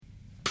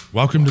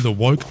Welcome to the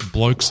Woke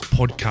Blokes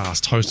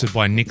podcast, hosted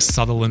by Nick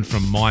Sutherland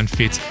from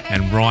MindFit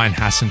and Ryan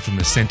Hassan from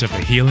the Centre for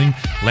Healing.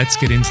 Let's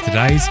get into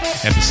today's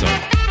episode.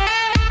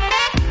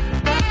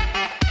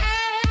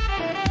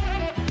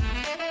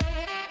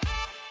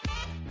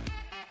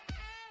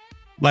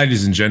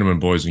 Ladies and gentlemen,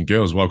 boys and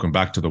girls, welcome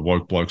back to the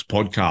Woke Blokes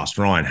podcast.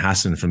 Ryan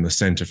Hassan from the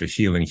Centre for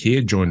Healing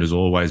here, joined as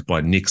always by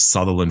Nick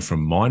Sutherland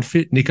from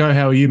MindFit. Nico,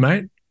 how are you,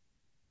 mate?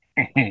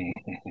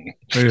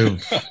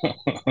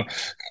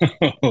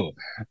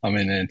 I'm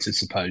in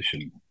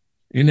anticipation.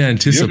 In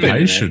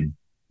anticipation?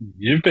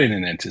 You've been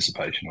in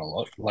anticipation a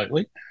lot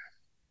lately.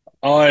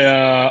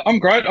 I'm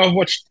great. I've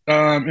watched,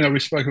 we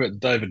spoke about the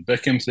David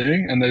Beckham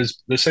thing, and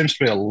there seems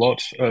to be a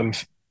lot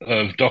of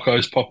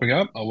docos popping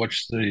up. I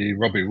watched the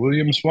Robbie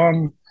Williams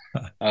one,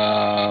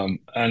 and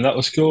that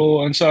was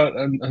cool. And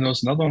there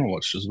was another one I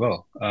watched as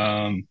well.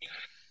 But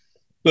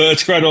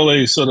it's great, all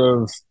these sort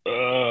of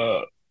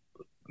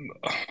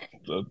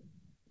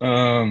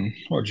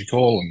what do you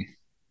call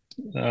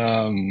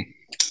them?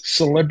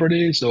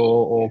 Celebrities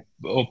or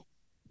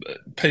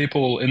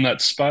people in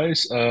that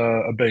space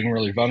are being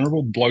really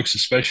vulnerable, blokes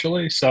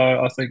especially. So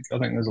I think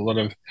there's a lot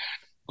of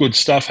good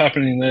stuff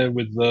happening there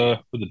with the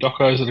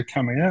docos that are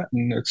coming out,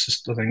 and it's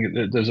just, I think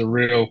there's a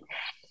real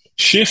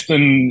shift,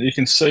 and you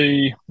can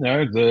see,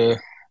 the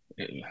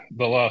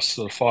last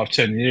sort of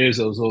 5-10 years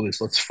there was all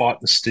this let's fight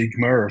the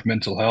stigma of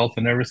mental health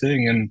and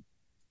everything,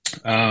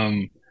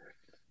 and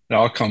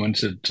I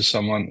commented to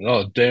someone,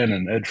 Dan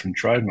and Ed from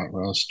Trademark,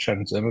 when I was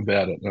chatting to them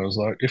about it, and I was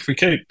like, if we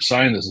keep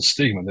saying there's a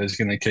stigma, there's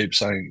going to keep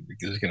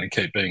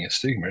being a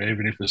stigma,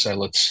 even if we say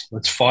let's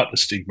fight the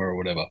stigma or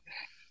whatever.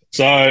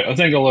 So I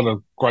think a lot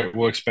of great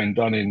work's been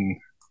done in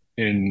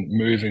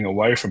moving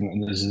away from it,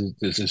 and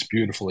there's this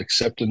beautiful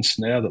acceptance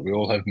now that we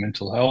all have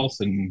mental health,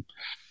 and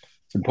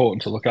it's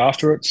important to look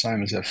after it,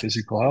 same as our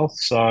physical health.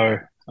 So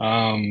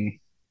I'm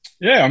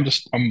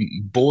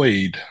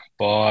buoyed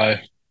by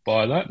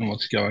that and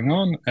what's going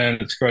on,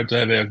 and it's great to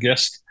have our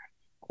guest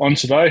on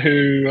today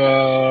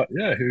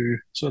who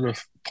sort of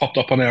popped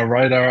up on our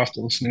radar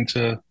after listening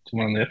to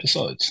one of the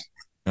episodes.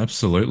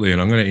 Absolutely, and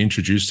I'm going to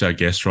introduce our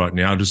guest right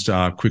now. Just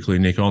quickly,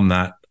 Nick, on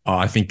that,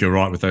 I think you're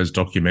right with those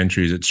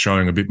documentaries. It's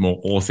showing a bit more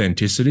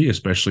authenticity,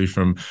 especially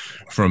from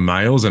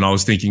males. And I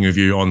was thinking of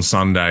you on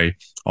Sunday.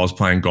 I was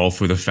playing golf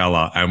with a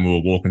fella, and we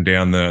were walking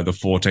down the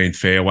 14th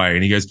fairway,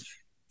 and he goes,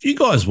 you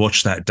guys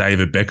watch that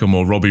David Beckham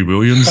or Robbie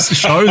Williams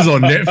shows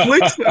on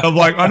Netflix? I'm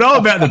like, I know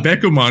about the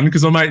Beckham one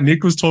because my mate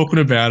Nick was talking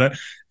about it.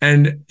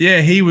 And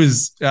yeah, he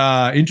was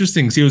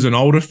interesting because he was an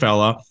older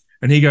fella,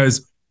 and he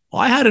goes,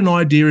 I had an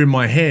idea in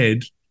my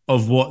head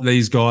of what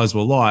these guys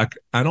were like,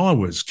 and I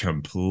was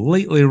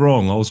completely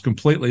wrong. I was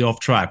completely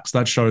off track. So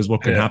that shows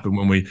what can happen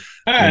when we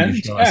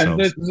show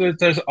ourselves. And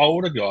there's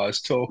older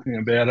guys talking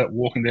about it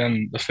walking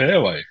down the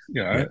fairway,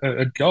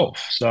 at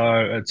golf.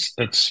 So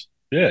it's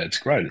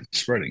great. It's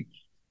spreading.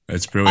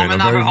 It's brilliant. I'm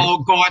another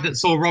old guy that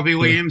saw Robbie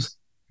Williams.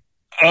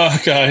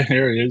 Okay,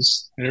 here he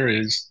is.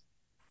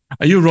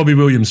 Are you a Robbie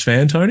Williams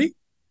fan, Tony?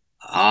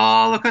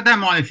 Oh, look, I don't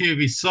mind a few of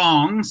his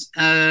songs.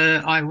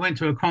 I went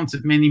to a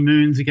concert many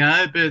moons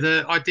ago, but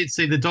I did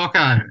see the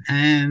doco.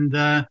 And,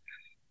 I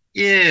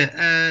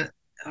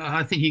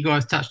think you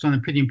guys touched on a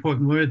pretty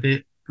important word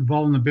there,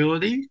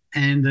 vulnerability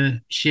and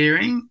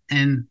sharing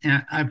and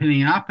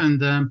opening up.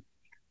 And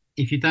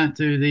if you don't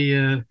do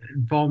the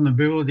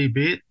vulnerability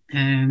bit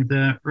and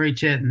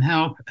reach out and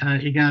help,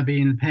 you're going to be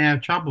in the power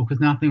of trouble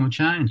because nothing will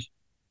change.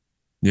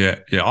 Yeah.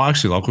 I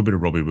actually like a bit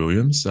of Robbie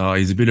Williams.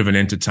 He's a bit of an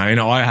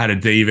entertainer. I had a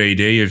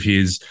DVD of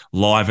his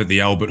live at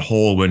the Albert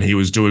Hall when he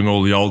was doing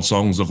all the old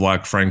songs of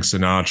like Frank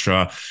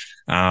Sinatra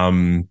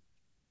and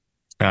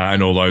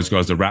all those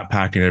guys, the Rat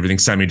Pack and everything,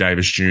 Sammy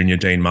Davis Jr.,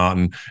 Dean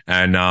Martin,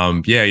 and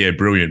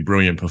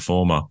brilliant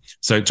performer.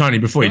 So Tony,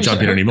 before you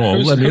jump in anymore,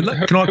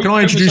 can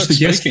I introduce the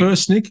guest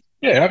first, Nick?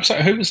 Yeah,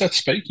 absolutely. Who was that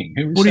speaking?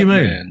 What do you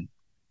mean? Man?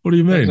 What do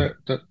you mean?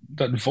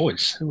 That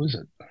voice. Who was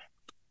it?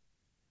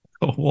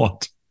 Oh,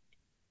 what?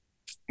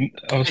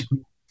 I was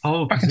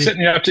fucking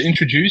setting you up to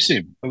introduce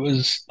him. It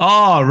was.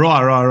 Oh,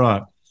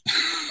 right.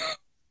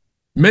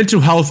 Mental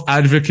health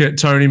advocate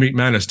Tony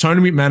McManus.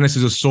 Tony McManus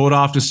is a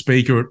sought-after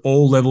speaker at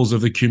all levels of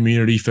the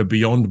community for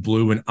Beyond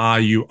Blue and Are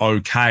You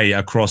OK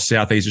across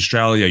Southeast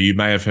Australia. You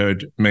may have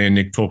heard me and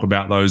Nick talk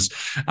about those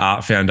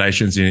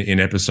foundations in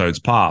episodes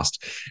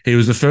past. He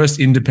was the first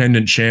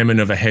independent chairman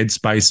of a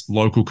Headspace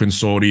local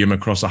consortium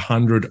across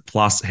 100+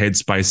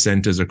 Headspace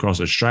centres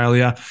across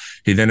Australia.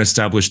 He then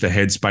established the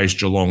Headspace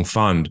Geelong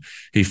Fund.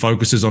 He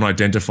focuses on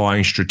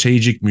identifying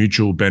strategic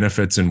mutual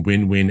benefits and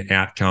win-win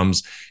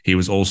outcomes. He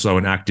was also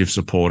an active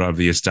supporter of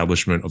the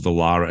establishment of the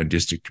Lara and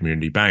District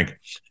Community Bank.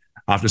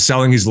 After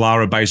selling his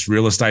Lara-based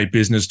real estate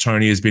business,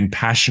 Tony has been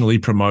passionately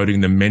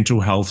promoting the mental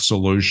health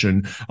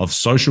solution of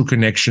social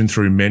connection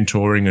through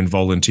mentoring and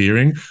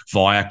volunteering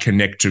via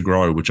Connect to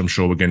Grow, which I'm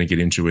sure we're going to get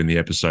into in the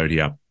episode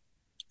here.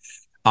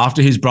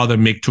 After his brother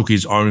Mick took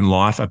his own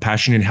life, a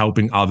passion in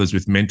helping others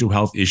with mental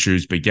health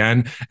issues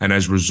began and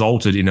has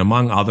resulted in,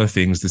 among other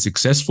things, the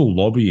successful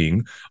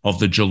lobbying of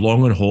the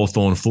Geelong and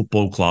Hawthorn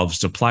football clubs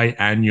to play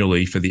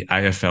annually for the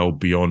AFL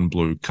Beyond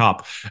Blue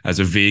Cup as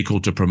a vehicle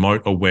to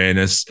promote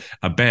awareness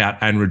about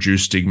and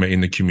reduce stigma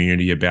in the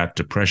community about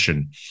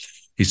depression.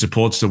 He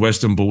supports the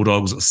Western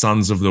Bulldogs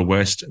Sons of the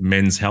West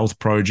Men's Health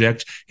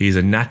Project. He is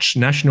a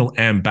national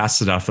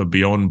ambassador for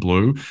Beyond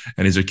Blue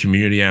and is a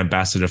community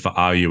ambassador for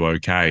Are You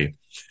OK?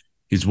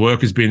 His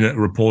work has been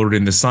reported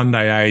in the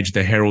Sunday Age,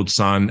 the Herald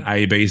Sun,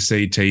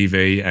 ABC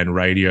TV and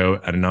radio,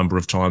 and a number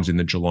of times in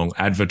the Geelong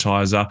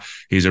Advertiser.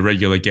 He's a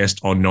regular guest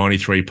on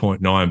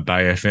 93.9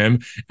 Bay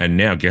FM and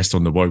now guest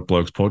on the Woke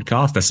Blokes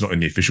podcast. That's not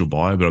in the official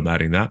bio, but I'm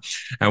adding that.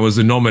 And was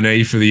the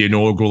nominee for the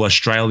inaugural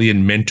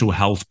Australian Mental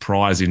Health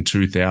Prize in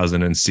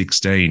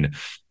 2016.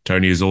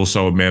 Tony is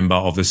also a member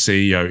of the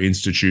CEO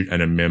Institute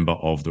and a member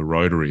of the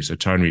Rotary. So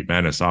Tony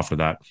McManus, after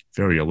that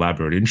very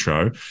elaborate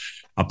intro,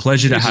 a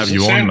pleasure to have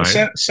you on,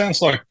 mate.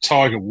 Sounds like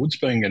Tiger Woods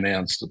being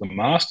announced at the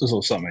Masters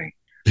or something.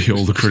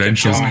 All the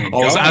credentials.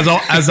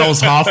 As I was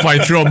halfway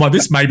through, I'm like,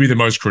 this may be the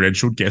most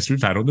credentialed guest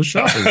we've had on the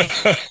show.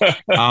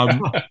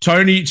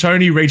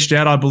 Tony reached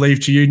out, I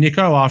believe, to you,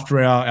 Nico, after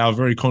our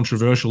very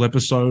controversial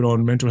episode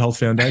on mental health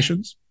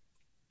foundations.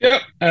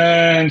 Yep,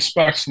 and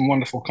sparked some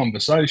wonderful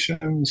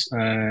conversations,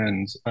 and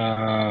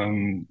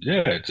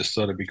just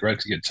thought it'd be great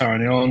to get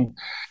Tony on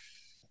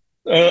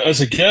as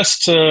a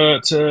guest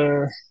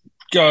to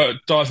go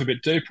dive a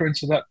bit deeper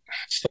into that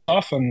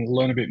stuff and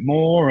learn a bit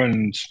more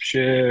and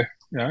share,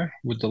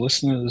 with the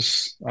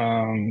listeners,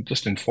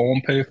 just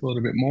inform people a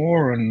little bit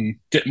more and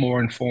get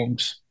more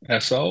informed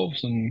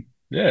ourselves. And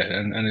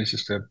he's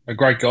just a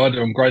great guy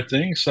doing great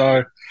things.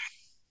 So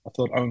I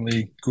thought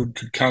only good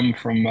could come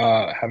from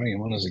having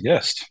him on as a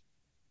guest.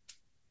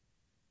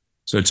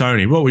 So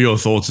Tony, what were your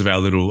thoughts of our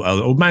little,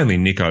 or mainly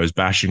Nico's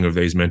bashing of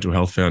these mental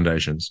health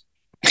foundations?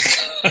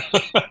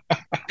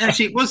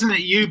 Actually, wasn't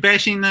it you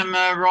bashing them,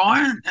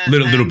 Ryan?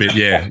 Little bit,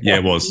 yeah,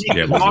 it was.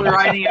 Nick was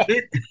moderating a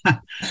bit.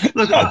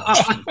 Look,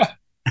 I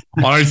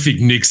don't think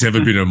Nick's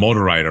ever been a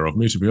moderator of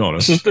me, to be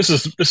honest. This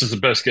is the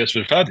best guest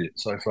we've had yet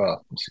so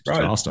far. It's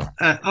great.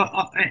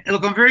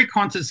 Look, I'm very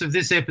conscious of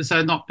this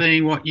episode not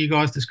being what you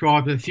guys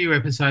described a few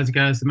episodes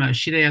ago as the most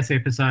shit-house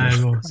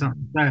episode or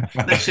something.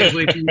 So let's see if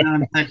we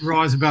can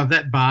rise above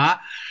that bar.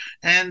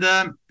 And,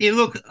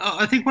 look,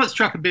 I think what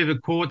struck a bit of a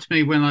chord to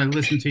me when I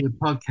listened to your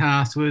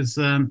podcast was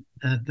the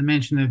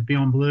mention of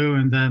Beyond Blue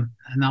and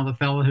another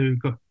fellow who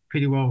got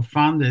pretty well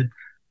funded.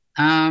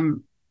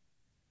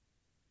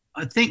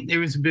 I think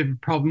there is a bit of a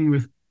problem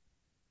with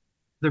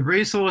the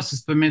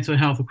resources for mental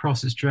health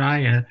across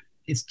Australia.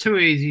 It's too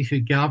easy for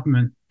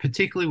government,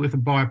 particularly with a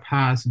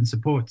bipartisan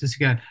support, just to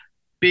go,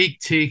 big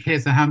tick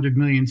has 100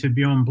 million to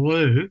Beyond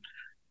Blue.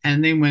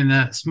 And then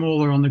when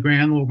smaller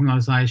on-the-ground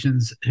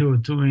organisations who are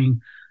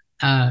doing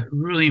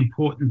really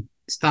important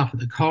stuff at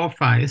the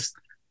coalface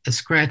are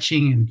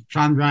scratching and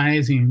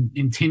fundraising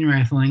and tin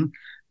rattling.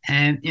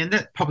 And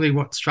that's probably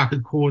what struck a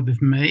chord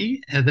with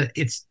me, that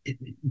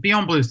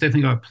Beyond Blue's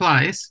definitely got a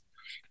place.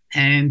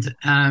 And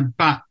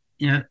but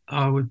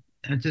I would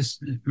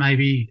just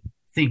maybe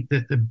think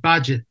that the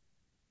budget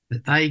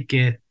that they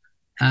get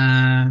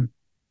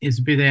is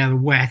a bit out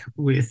of whack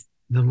with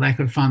the lack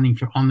of funding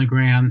for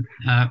on-the-ground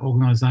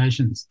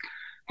organisations.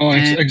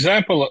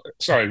 Example of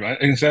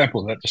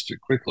that, just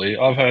quickly,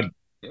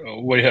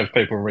 we have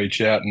people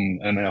reach out,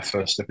 and our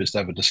first step is to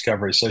have a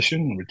discovery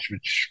session,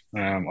 which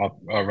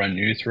I ran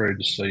you through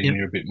just so you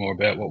knew a bit more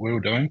about what we were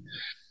doing.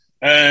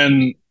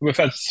 And we've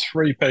had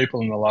 3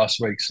 people in the last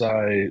week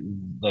say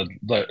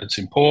that it's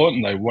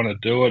important, they want to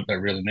do it, they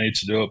really need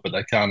to do it, but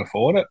they can't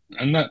afford it,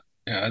 and that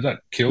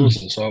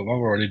kills us. I'm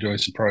already doing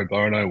some pro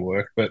bono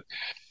work, but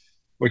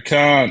we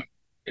can't,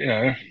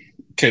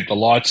 keep the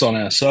lights on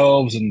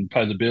ourselves and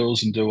pay the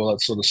bills and do all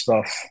that sort of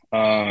stuff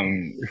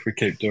if we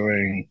keep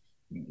doing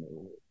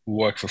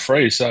work for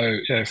free. So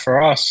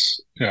for us,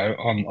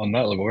 on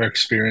that level, we're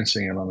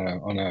experiencing it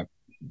on a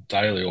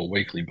daily or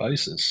weekly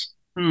basis.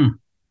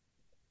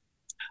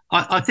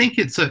 I think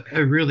it's a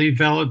really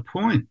valid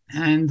point.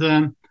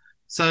 And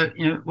so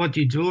what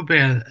do you do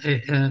about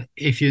it?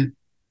 If you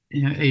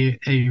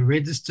are you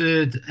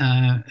registered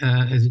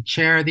as a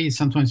charity?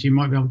 Sometimes you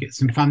might be able to get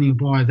some funding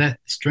via that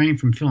stream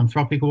from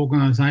philanthropic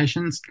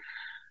organisations.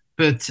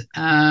 But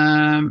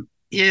I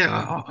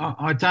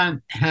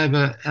don't have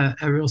a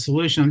real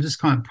solution. I'm just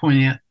kind of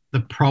pointing out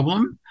the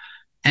problem.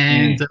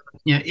 And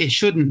it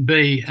shouldn't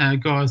be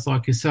guys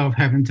like yourself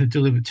having to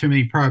deliver too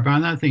many pro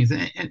bono things.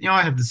 And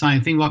I have the same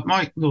thing, like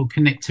my little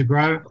Connect to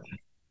Grow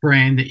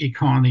brand that you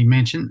kindly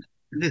mentioned.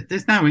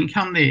 There's no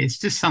income there. It's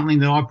just something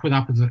that I put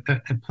up as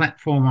a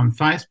platform on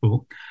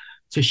Facebook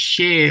to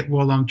share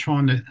while I'm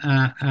trying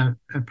to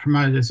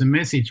promote as a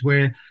message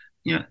where,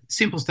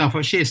 simple stuff.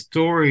 I share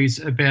stories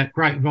about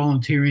great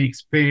volunteering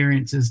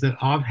experiences that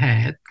I've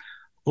had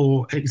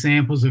or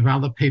examples of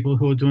other people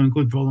who are doing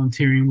good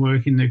volunteering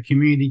work in their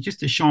community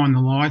just to shine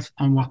the light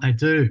on what they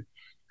do.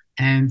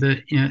 And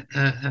a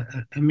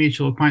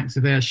mutual acquaintance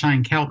of ours,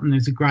 Shane Kelton,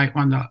 is a great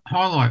one to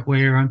highlight.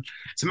 Where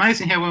it's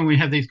amazing how when we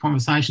have these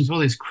conversations, all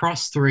these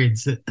cross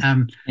threads that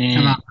come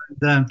up.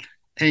 And,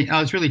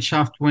 I was really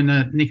chuffed when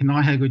Nick and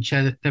I had a good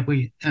chat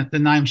that the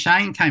name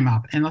Shane came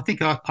up, and I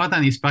think I'd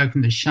only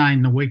spoken to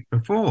Shane the week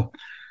before,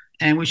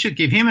 and we should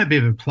give him a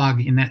bit of a plug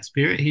in that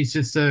spirit. He's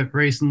just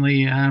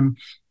recently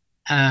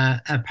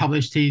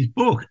published his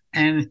book,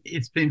 and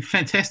it's been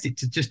fantastic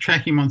to just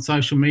track him on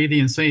social media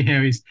and see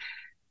how he's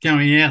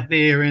going out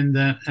there and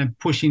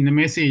pushing the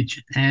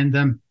message.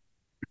 And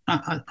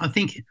I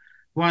think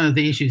one of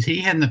the issues he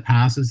had in the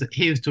past is that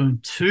he was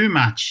doing too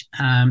much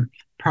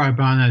pro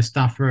bono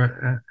stuff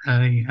for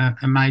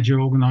a major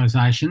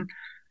organisation,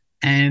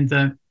 and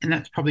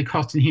that's probably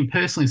costing him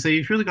personally. So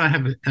you've really got to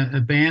have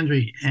a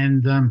boundary.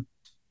 And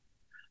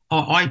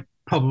I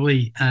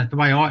probably the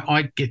way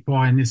I get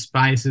by in this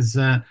space is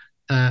I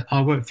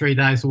work 3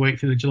 days a week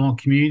for the Geelong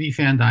Community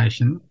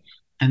Foundation.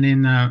 And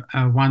then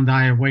 1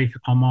 day a week,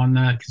 I'm on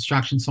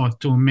construction sites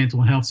doing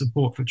mental health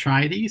support for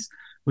tradies,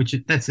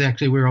 that's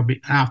actually where I'll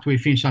be after we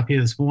finish up here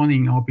this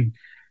morning. I'll be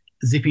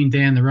zipping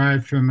down the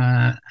road from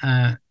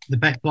the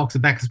back blocks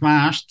of Bacchus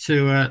Marsh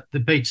to the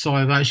beach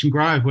side of Ocean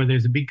Grove, where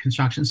there's a big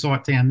construction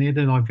site down there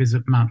that I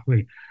visit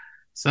monthly.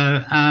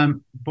 So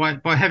by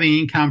having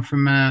income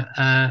from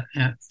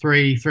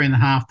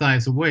 3.5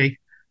 days a week,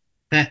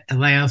 that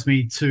allows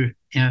me to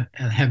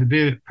have a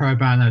bit of pro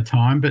bono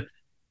time, but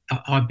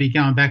I'd be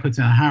going backwards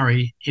in a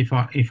hurry if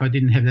I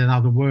didn't have that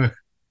other work.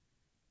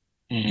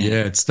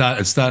 Yeah, it's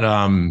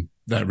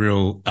that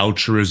real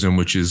altruism,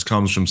 which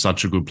comes from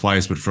such a good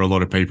place. But for a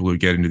lot of people who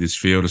get into this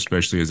field,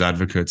 especially as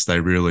advocates, they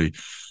really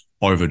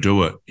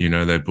overdo it.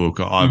 They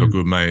book. I have a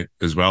good mate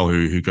as well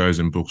who goes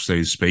and books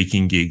these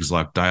speaking gigs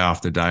like day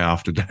after day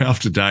after day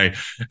after day,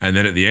 and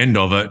then at the end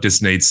of it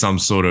just needs some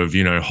sort of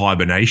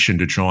hibernation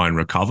to try and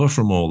recover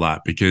from all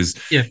that, because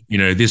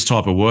this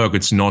type of work,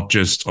 it's not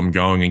just I'm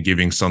going and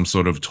giving some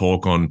sort of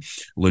talk on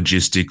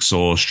logistics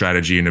or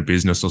strategy in a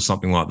business or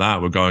something like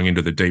that. We're going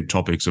into the deep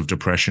topics of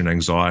depression,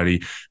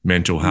 anxiety,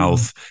 mental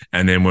health,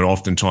 and then we're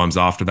oftentimes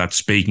after that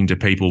speaking to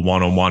people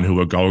one-on-one who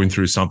are going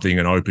through something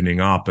and opening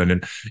up,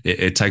 and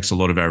it takes a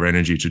lot of our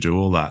energy to do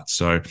all that.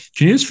 So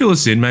can you just fill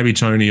us in, maybe,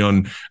 Tony,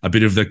 on a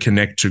bit of the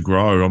connect to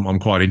grow? I'm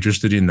quite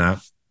interested in that.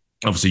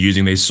 Obviously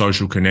using this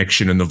social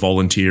connection and the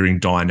volunteering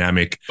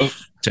dynamic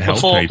to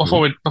help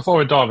people. Before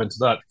we dive into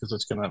that, because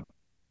it's going to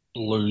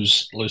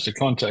lose the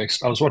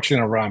context, I was watching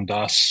a Ram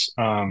Dass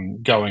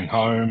going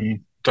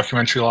home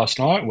documentary last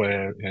night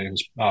where he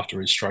was,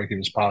 after his stroke, he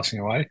was passing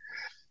away.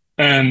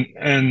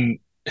 And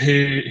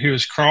he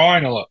was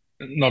crying a lot.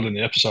 Not in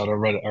the episode, I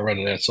read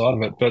it outside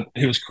of it, but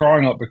he was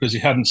crying up because he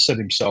hadn't set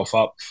himself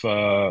up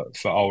for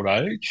old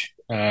age,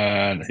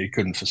 and he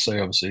couldn't foresee,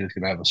 obviously, he was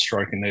going to have a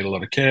stroke and need a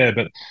lot of care.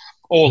 But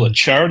all the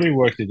charity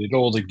work he did,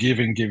 all the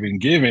giving,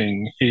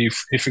 he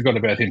forgot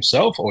about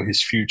himself or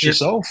his future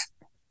self.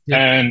 Yep.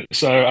 And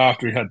so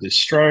after he had this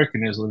stroke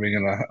and he was living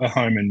in a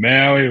home in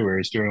Maui where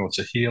he's doing lots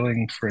of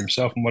healing for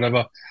himself and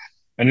whatever,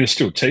 and he was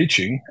still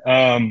teaching,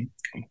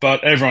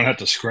 but everyone had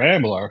to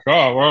scramble, like,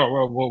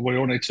 well, we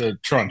all need to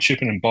try and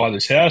chip in and buy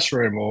this house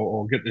for him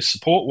or get this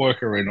support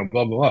worker in or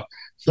blah, blah, blah.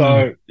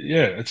 So,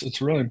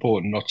 it's really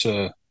important not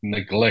to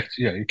neglect.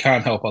 You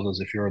can't help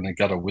others if you're in the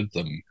gutter with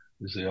them,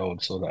 is the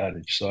old sort of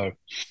adage. So,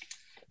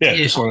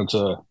 just wanted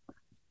to...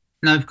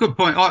 No, good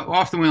point.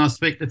 Often when I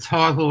speak, the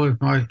title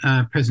of my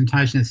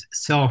presentation is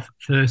Self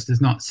First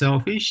is Not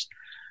Selfish.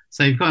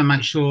 So you've got to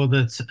make sure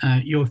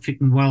that you're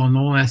fitting well in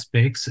all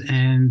aspects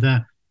and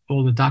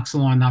all the ducks are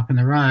lined up in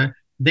a row.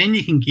 Then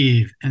you can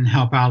give and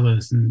help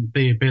others and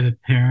be a better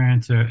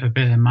parent or a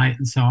better mate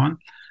and so on.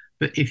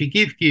 But if you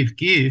give,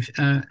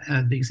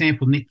 the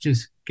example Nick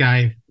just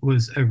gave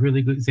was a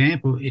really good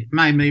example. It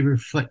made me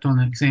reflect on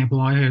an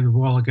example I heard a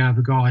while ago of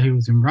a guy who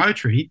was in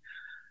Rotary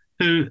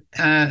who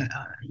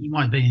he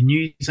might be a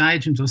news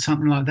agent or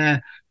something like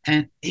that,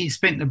 and he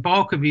spent the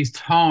bulk of his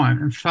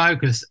time and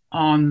focus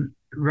on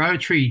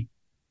Rotary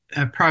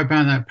pro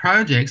bono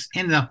projects,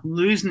 ended up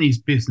losing his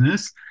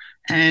business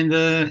and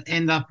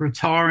end up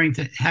retiring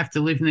to have to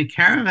live in a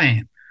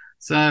caravan.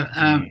 So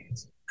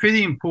it's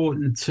pretty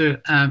important to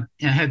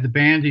have the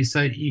boundaries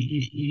so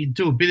you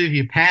do a bit of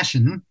your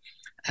passion,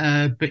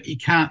 but you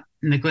can't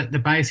neglect the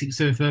basics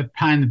of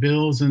paying the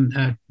bills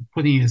and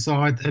putting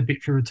aside a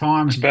bit for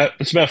retirement.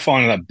 It's about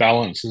finding that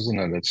balance, isn't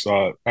it? It's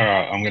like, all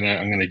right, I'm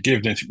gonna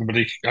give, but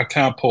I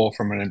can't pour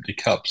from an empty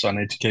cup, so I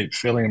need to keep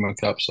filling my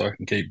cup so I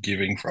can keep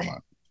giving from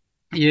it.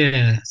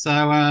 Yeah,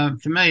 so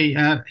for me,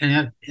 at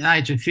the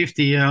age of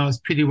 50, I was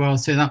pretty well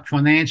set up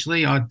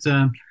financially. I'd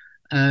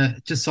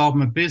just sold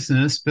my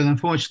business, but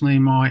unfortunately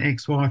my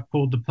ex-wife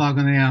pulled the plug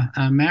on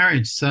our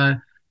marriage. So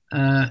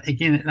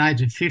again, at the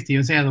age of 50, I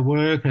was out of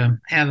work,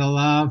 out of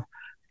love,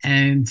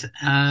 and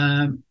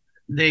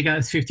there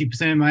goes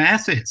 50% of my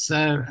assets.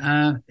 So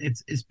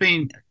it's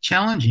been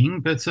challenging,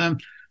 but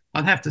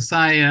I'd have to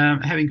say,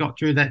 having got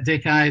through that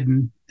decade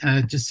and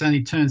just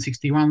only turned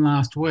 61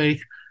 last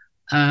week,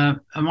 I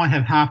might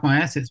have half my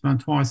assets, but I'm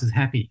twice as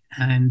happy.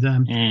 And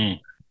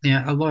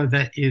yeah, a lot of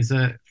that is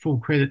full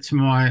credit to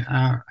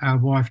my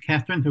wife,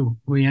 Catherine, who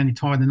we only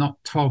tied the knot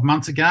 12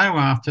 months ago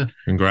after,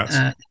 Congrats.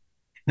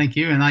 thank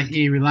you, an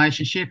 8-year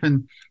relationship.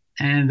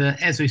 And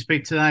as we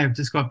speak today, I've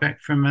just got back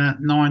from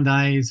 9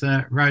 days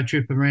road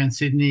trip around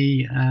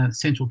Sydney,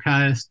 Central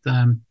Coast,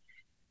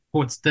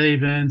 Port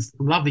Stephens,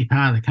 lovely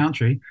part of the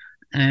country.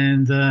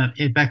 And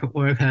yeah, back at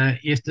work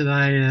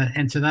yesterday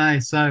and today.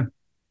 So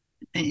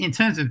in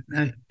terms of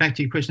back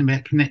to your question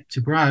about connect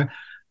to grow,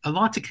 I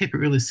like to keep it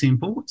really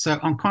simple. So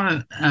I'm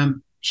kind of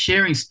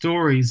sharing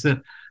stories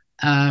that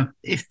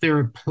if they're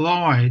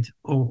applied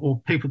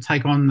or people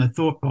take on the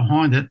thought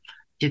behind it,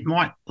 it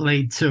might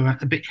lead to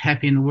a bit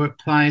happier in the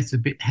workplace, a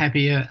bit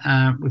happier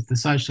with the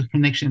social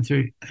connection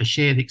through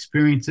shared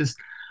experiences.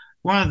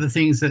 One of the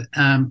things that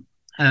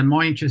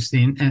my interest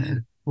in,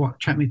 and what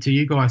attracted me to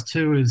you guys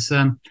too, is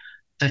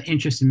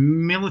interest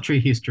in military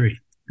history.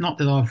 Not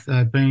that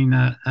I've been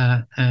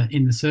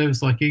in the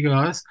service like you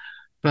guys,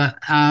 but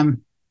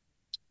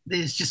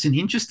there's just an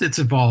interest that's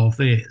evolved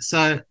there.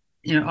 So,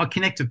 I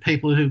connect with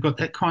people who've got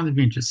that kind of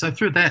interest. So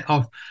through that,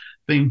 I've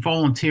been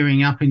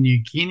volunteering up in New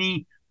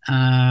Guinea,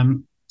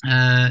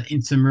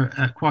 in some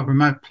quite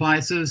remote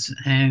places.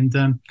 And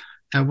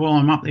while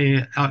I'm up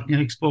there, I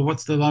explore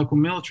what's the local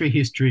military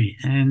history.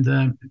 And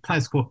a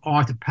place called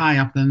Aitape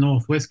up the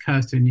northwest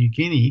coast of New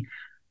Guinea,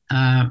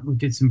 we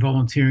did some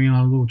volunteering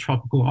on a little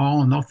tropical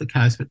island off the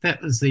coast, but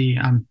that was the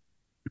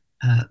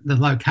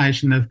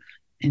location of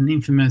an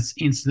infamous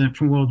incident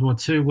from World War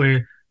II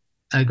where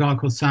a guy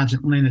called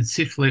Sergeant Leonard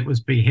Siflett was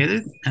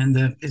beheaded. And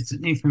it's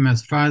an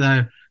infamous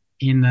photo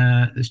in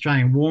the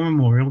Australian War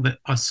Memorial that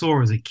I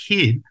saw as a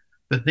kid.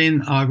 But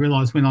then I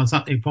realised when I was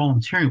up there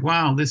volunteering,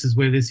 wow, this is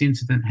where this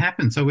incident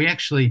happened. So we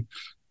actually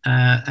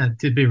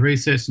did a bit of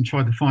research and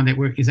tried to find out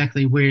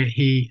exactly where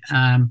he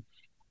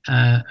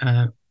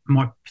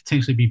might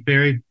potentially be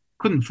buried.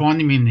 Couldn't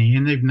find him in the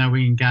end, even though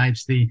we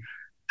engaged the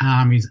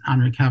Army's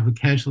Unrecovered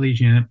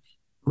Casualties Unit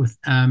with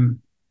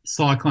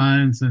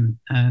cyclones and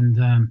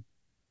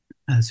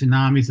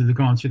tsunamis that have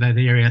gone through that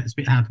area. It's a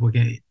bit hard to work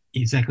out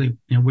exactly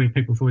where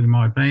people thought he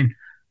might have been.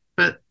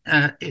 But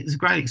it was a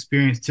great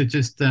experience to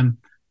just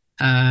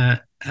try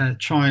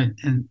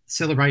and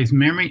celebrate his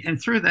memory. And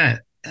through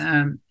that,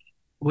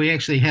 we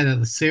actually had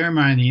a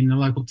ceremony in the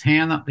local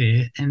town up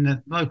there, and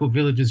the local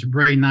villagers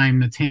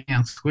renamed the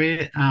town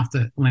square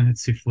after Leonard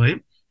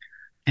Siflett.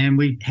 And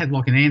we had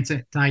like an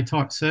Anzac Day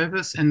type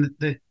service, and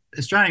the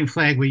Australian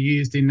flag we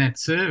used in that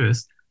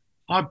service,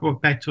 I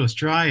brought back to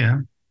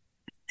Australia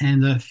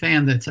and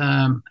found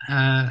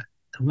that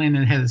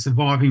Leonard had a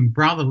surviving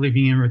brother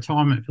living in a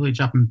retirement village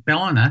up in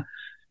Ballina.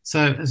 So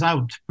I was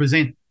able to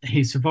present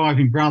his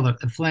surviving brother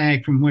a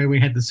flag from where we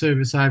had the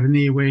service over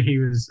near where he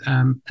was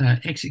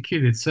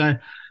executed. So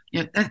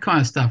that kind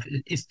of stuff,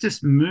 it's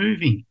just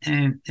moving.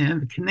 And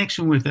the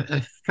connection with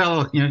a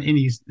fellow,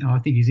 I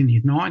think he's in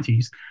his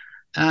 90s,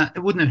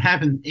 it wouldn't have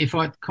happened if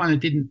I kind of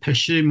didn't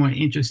pursue my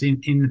interest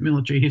in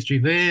military history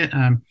there.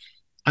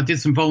 I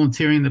did some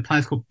volunteering in a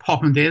place called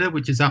Popondetta,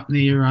 which is up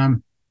near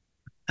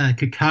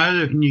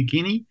Kokoda in New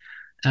Guinea,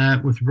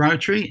 with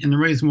Rotary. And the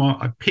reason why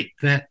I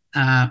picked that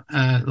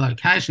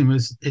location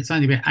was it's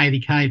only about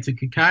 80k to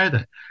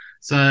Kokoda.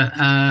 So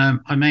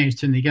I managed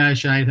to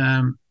negotiate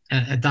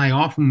a day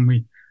off, and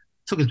it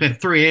took us about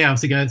 3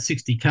 hours to go to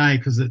 60k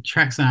because the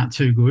tracks aren't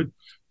too good,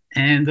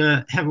 and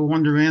have a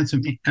wander around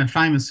some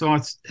famous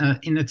sites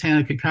in the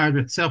town of Kokoda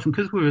itself. And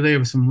because we were there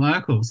with some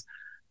locals,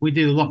 we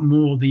did a lot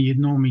more than you'd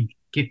normally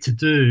get to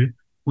do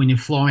when you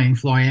fly in,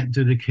 fly out and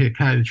do the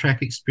Kokoda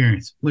track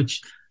experience,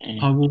 which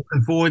I will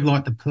avoid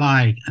like the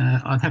plague.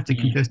 I'd have to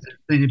confess to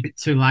being a bit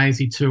too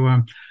lazy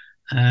to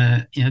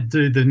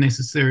do the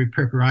necessary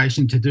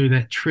preparation to do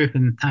that trip,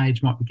 and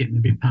age might be getting a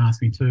bit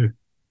past me too.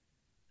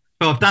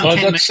 But I've done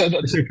 10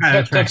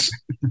 minutes.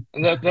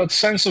 That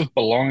sense of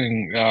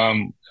belonging.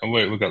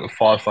 We've got the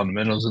 5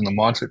 fundamentals in the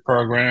mindset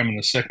program, and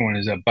the second one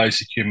is our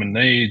basic human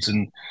needs.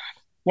 And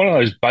one of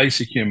those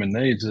basic human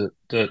needs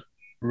that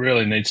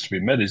really needs to be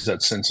met is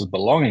that sense of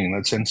belonging,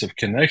 that sense of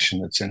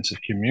connection, that sense of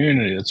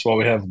community. That's why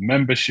we have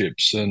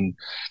memberships and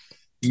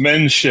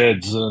men's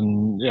sheds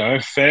and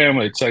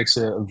family. It takes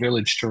a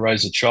village to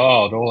raise a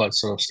child, all that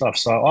sort of stuff.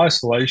 So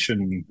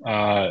isolation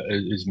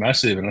is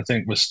massive, and I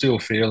think we're still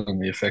feeling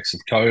the effects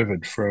of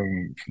COVID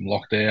from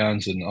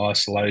lockdowns and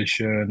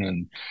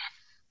isolation.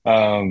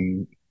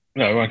 And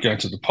I won't go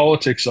into the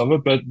politics of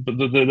it, but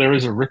there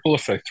is a ripple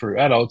effect through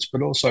adults,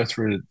 but also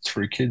through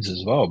kids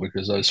as well,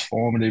 because those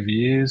formative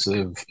years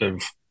of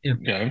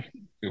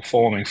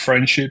forming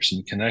friendships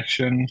and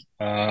connection.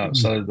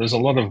 So there's a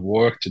lot of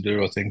work to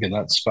do, I think, in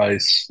that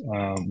space,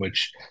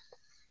 which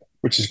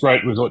is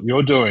great with what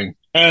you're doing.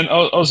 And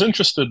I was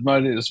interested,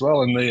 mate, as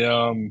well in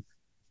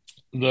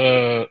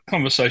the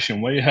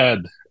conversation we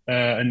had.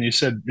 And you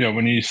said,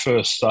 when you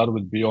first started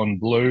with Beyond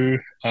Blue,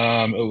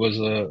 it was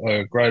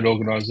a great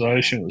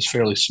organisation. It was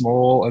fairly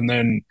small, and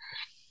then,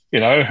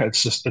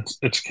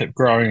 it's kept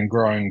growing and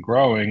growing and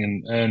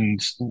growing.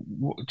 And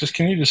just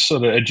can you just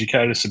sort of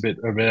educate us a bit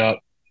about,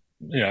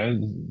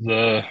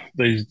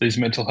 these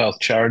mental health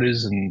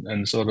charities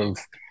and sort of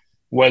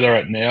where they're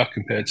at now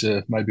compared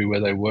to maybe where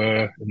they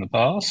were in the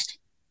past?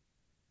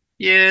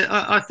 Yeah,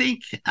 I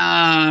think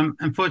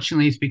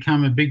unfortunately it's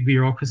become a big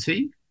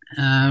bureaucracy.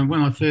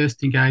 When I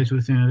first engaged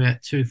with them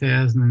about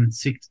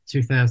 2006,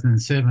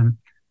 2007,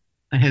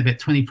 they had about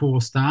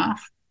 24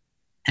 staff,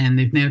 and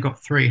they've now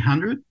got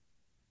 300.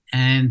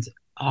 And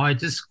I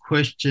just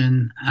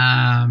question,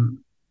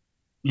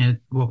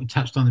 what we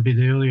touched on a bit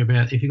earlier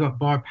about if you've got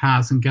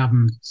bipartisan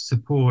government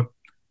support,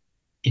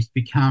 it's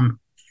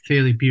become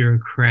fairly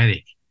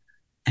bureaucratic,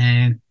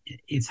 and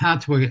it's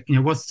hard to work.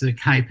 What's the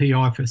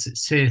KPI for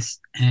success?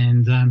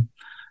 And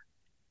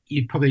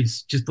you probably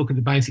just look at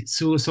the basic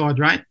suicide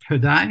rate per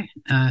day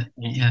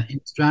in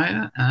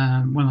Australia.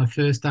 When I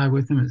first started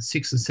with them, it's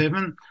 6 or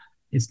 7.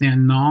 It's now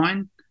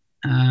 9.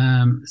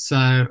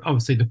 So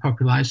obviously the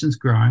population's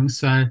growing.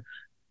 So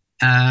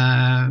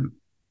but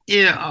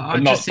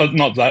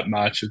not that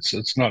much.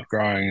 It's not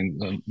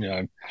growing,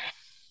 and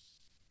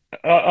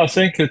I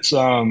think it's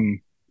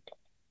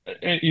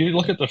you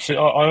look at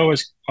I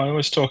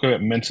always talk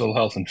about mental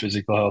health and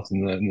physical health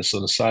in the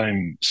sort of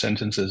same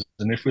sentences.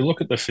 And if we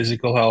look at the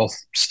physical health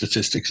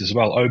statistics as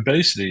well,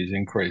 obesity is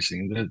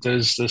increasing.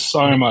 There's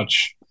so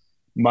much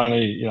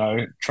money,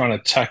 trying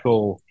to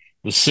tackle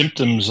the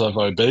symptoms of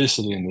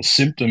obesity and the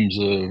symptoms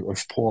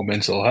of poor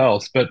mental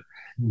health. But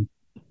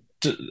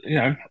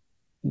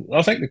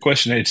I think the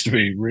question needs to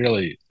be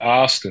really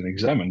asked and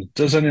examined.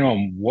 Does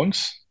anyone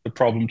want the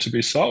problem to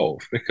be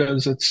solved?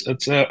 Because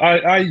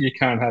you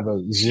can't have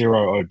a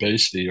zero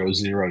obesity or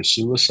zero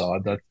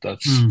suicide.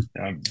 That's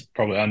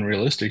probably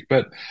unrealistic.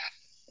 But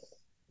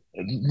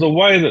the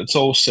way that it's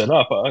all set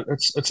up,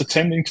 it's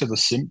attending to the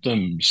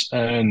symptoms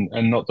and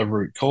not the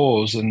root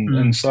cause.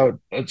 And so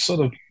it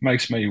sort of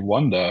makes me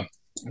wonder,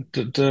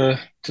 do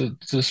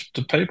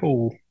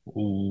people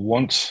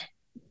want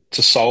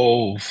to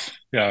solve,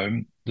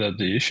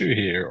 the issue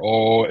here,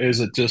 or is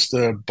it just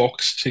a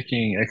box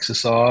ticking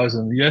exercise?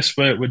 And yes,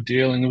 we're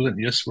dealing with it.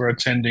 Yes, we're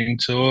attending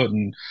to it,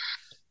 and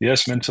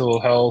yes,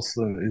 mental health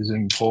is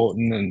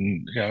important.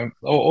 And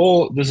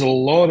there's a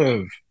lot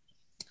of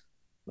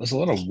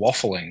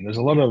waffling. There's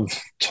a lot of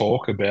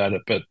talk about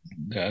it, but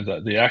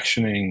the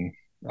actioning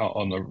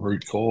on the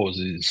root cause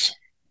is,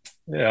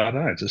 I don't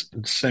know.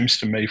 It seems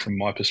to me, from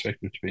my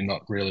perspective, to be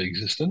not really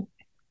existent.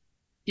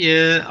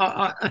 Yeah,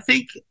 I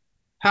think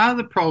part of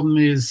the problem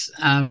is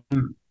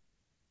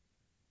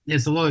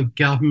there's a lot of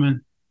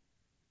government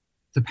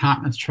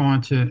departments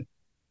trying to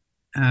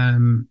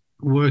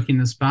work in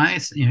the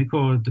space.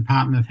 Call it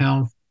Department of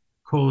Health,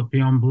 call it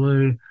Beyond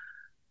Blue,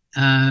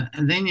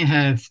 and then you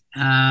have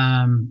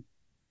the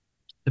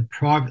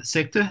private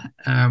sector.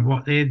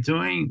 What they're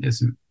doing,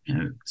 there's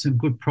some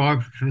good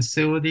private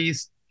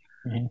facilities.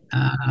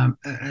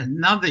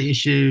 Another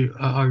issue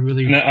I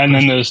really and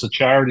then there's the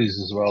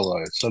charities as well,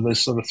 though. So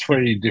there's sort of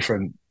 3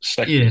 different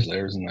sectors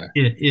there, isn't there?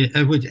 Yeah.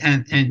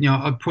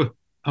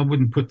 I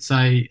wouldn't put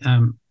say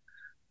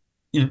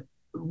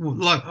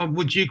like,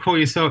 would you call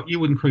yourself? You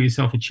wouldn't call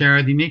yourself a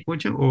charity, Nick,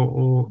 would you?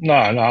 Or no,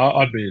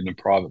 I'd be in the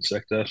private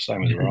sector,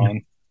 same as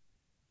Ryan.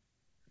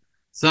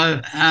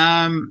 So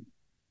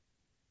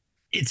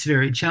it's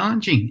very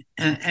challenging,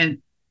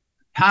 and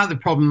part of the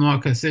problem,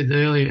 like I said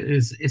earlier,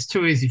 is it's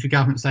too easy for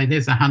government to say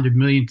there's 100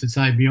 million to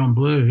say Beyond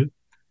Blue.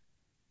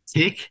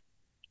 Tick.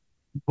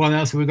 What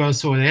else have we got to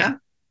sort out?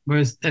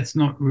 Whereas that's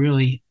not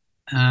really.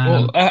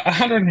 Well,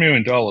 $100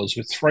 million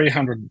with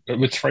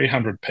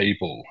 300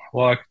 people,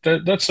 like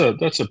that's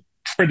a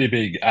pretty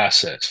big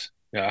asset.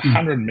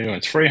 100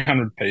 million,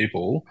 300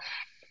 people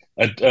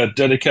are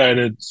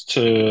dedicated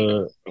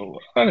to. I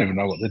don't even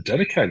know what they're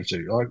dedicated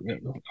to. Like,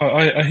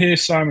 I hear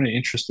so many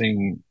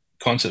interesting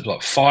concepts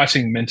like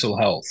fighting mental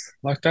health.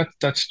 Like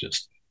that's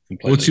just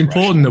completely. Well, it's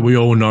important that we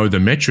all know the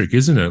metric,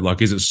 isn't it?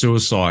 Like, is it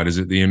suicide? Is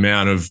it the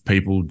amount of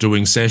people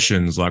doing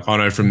sessions? Like, I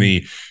know from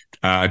the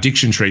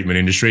addiction treatment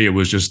industry, it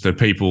was just the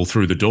people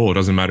through the door. It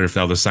doesn't matter if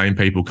they're the same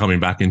people coming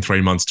back in 3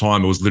 months'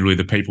 time. It was literally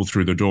the people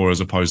through the door as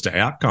opposed to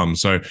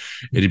outcomes. So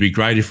it'd be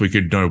great if we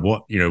could know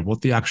what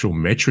the actual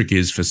metric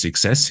is for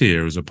success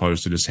here, as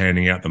opposed to just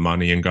handing out the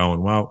money and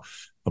going, well,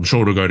 I'm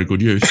sure it'll go to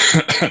good use.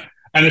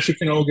 And if we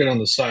can all get on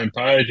the same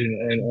page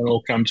and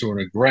all come to an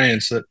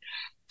agreement that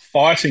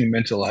fighting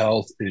mental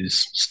health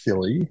is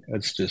silly,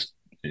 it's just,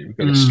 you've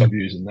got to stop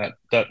using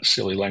that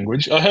silly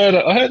language. I heard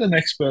an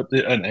expert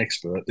the other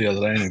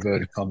day, in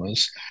inverted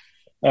commas.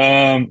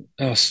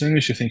 As soon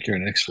as you think you're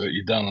an expert,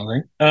 you're done, I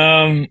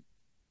think.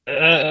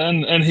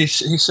 And he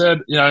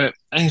said,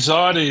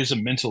 anxiety is a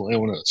mental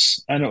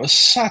illness, and it was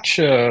such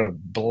a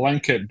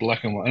blanket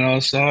black and white. And I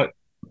was like,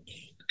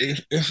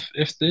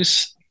 if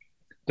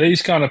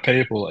these kind of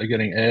people are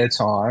getting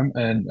airtime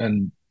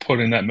and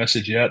putting that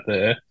message out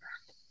there,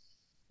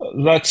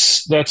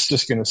 that's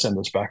just going to send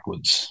us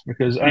backwards,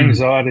 because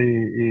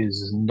anxiety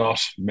is not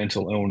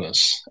mental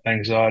illness.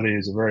 Anxiety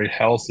is a very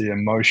healthy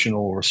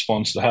emotional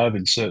response to have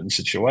in certain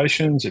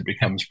situations. It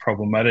becomes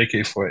problematic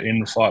if we're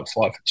in fight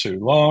for too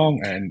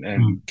long,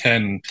 and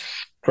can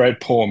create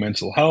poor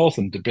mental health,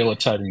 and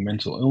debilitating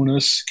mental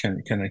illness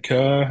can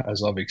occur,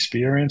 as I've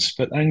experienced.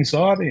 But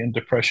anxiety and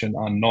depression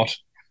are not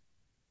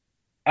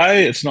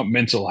it's not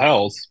mental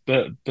health,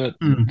 but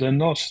they're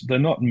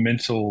not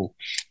mental.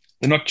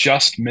 They're not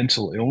just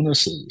mental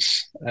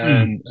illnesses.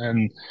 And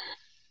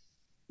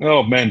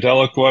oh,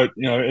 Mandela quote,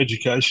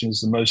 education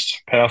is the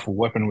most powerful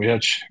weapon we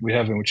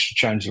have in which to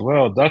change the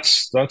world.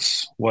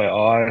 That's where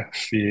I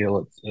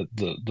feel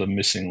the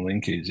missing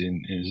link is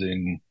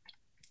in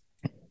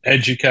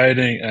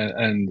educating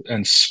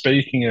and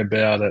speaking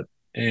about it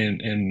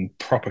in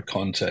proper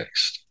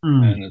context.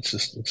 And it's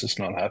just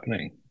not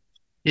happening.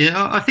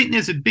 Yeah, I think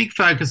there's a big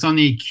focus on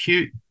the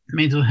acute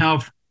mental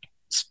health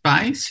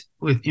space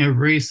with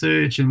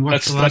research and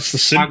what's that's the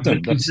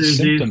symptom. That's the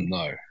symptom,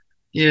 though.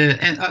 Yeah,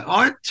 and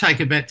I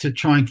take it back to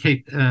try and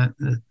keep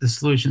the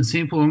solution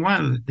simple. And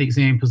one of the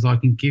examples I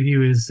can give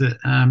you is that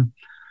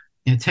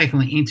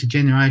tackling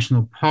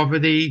intergenerational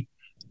poverty,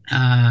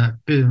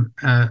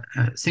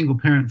 single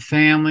parent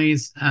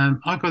families.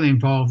 I got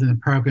involved in a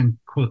program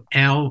called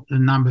the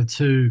number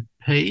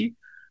 2P,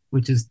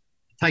 which is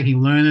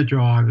taking learner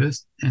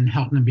drivers and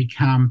helping them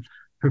become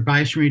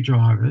probationary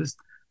drivers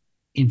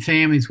in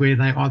families where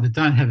they either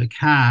don't have a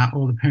car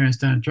or the parents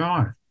don't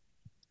drive.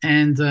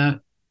 And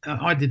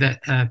I did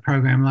that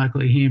program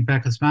locally here in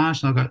Bacchus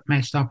Marsh, and I got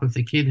matched up with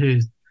a kid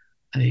who's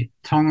a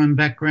Tongan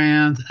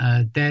background,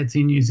 dad's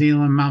in New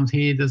Zealand, mum's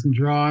here, doesn't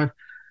drive.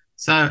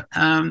 So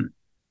I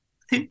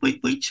think we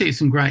achieved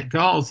some great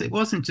goals. It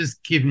wasn't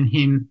just giving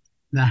him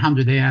the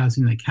 100 hours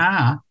in the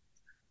car.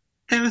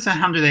 There was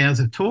 100 hours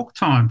of talk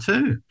time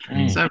too.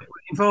 So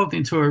we're involved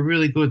into a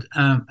really good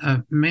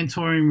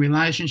mentoring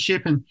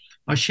relationship. And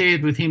I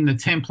shared with him the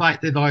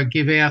template that I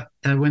give out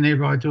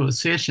whenever I do a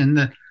session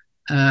that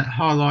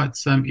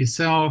highlights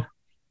yourself,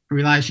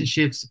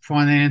 relationships,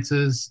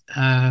 finances,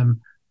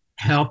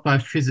 health,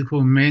 both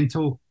physical and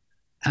mental,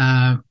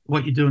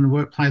 what you do in the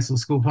workplace or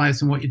school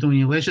place, and what you do in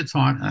your leisure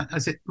time. I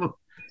said, look,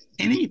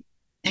 any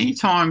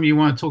time you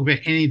want to talk about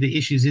any of the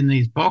issues in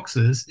these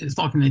boxes, it's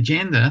like an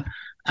agenda.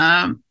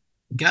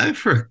 Go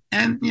for it.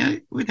 And,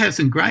 we'd have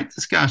some great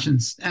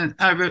discussions. And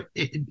over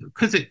it,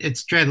 because it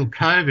straddled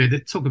COVID,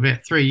 it took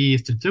about 3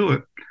 years to do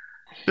it.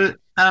 But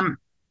I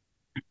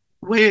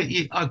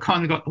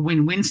kind of got the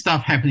win-win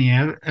stuff happening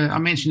out of it. I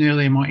mentioned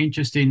earlier my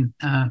interest in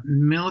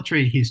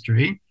military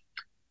history.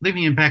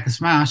 Living in Bacchus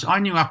Marsh, I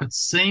knew up at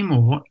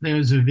Seymour there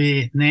was a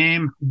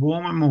Vietnam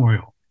War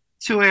Memorial,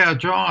 2-hour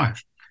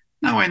drive.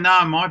 No way,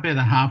 no, my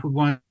better half would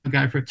want to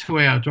go for a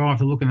 2-hour drive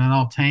to look at an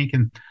old tank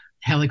and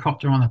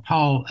helicopter on a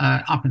pole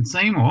up in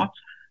Seymour.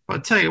 But I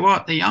tell you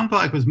what, the young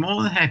bloke was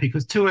more than happy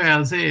because 2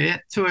 hours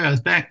there, 2 hours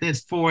back,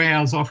 there's 4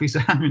 hours off his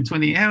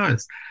 120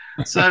 hours.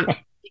 So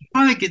you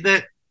kind of get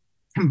that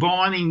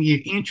combining your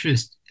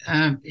interest,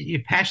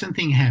 your passion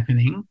thing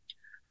happening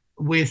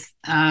with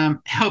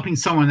helping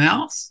someone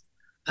else.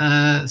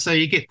 So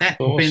you get that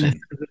benefit,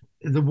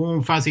 the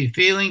warm, fuzzy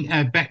feeling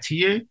back to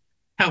you,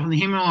 helping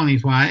him along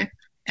his way.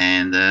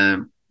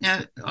 And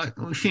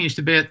we finished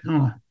about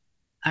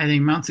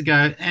 18 months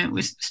ago, and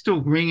we still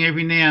ring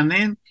every now and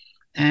then.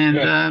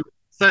 And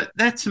so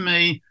that, to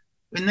me,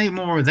 we need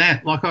more of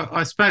that. Like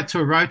I spoke to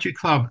a Rotary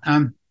Club,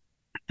 and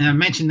I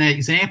mentioned that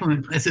example,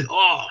 and they said,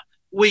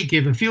 we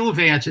give a fuel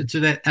voucher to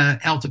that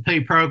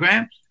L2P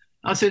program.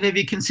 I said, have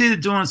you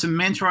considered doing some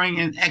mentoring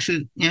and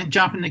actually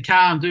jump in the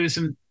car and do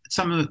some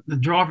of the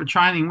driver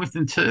training with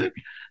them too?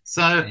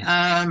 So,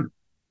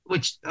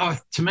 which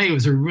to me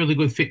was a really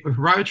good fit with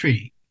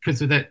Rotary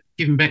because of that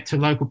giving back to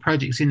local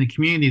projects in the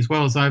community as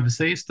well as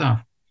overseas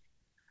stuff.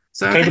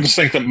 So people just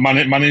think that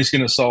money is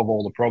going to solve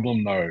all the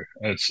problem. No,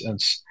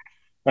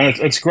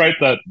 it's great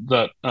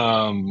that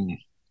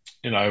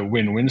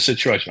win-win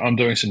situation. I'm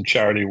doing some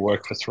charity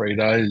work for 3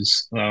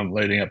 days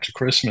leading up to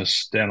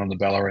Christmas down on the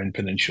Bellarine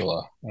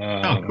Peninsula. Cool.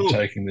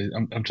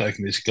 I'm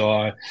taking this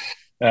guy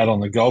out on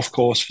the golf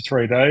course for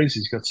 3 days.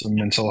 He's got some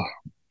mental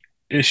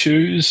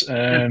issues,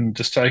 and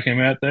just taking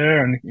him out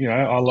there. And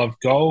I love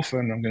golf,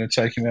 and I'm going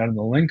to take him out in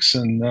the links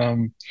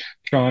and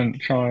try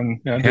and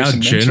do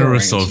some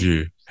generous of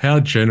you. How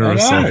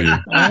generous of you.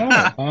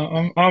 I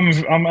know.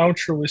 I'm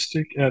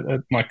altruistic at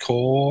my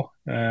core.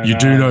 And, you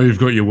do know you've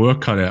got your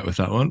work cut out with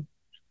that one.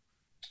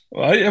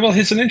 Well,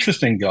 he's an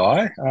interesting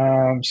guy.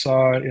 So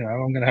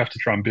I'm going to have to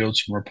try and build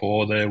some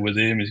rapport there with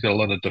him. He's got a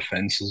lot of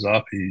defenses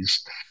up.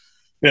 He's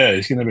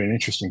going to be an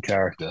interesting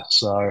character.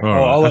 So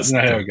I'll let you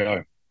know how it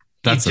goes.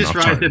 That's just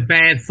raised a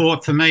bad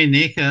thought for me,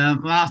 Nick.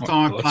 Last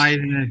time I played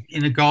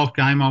in a golf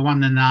game, I won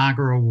the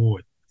Naga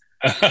Award.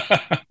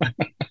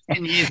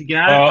 10 years ago.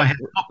 I have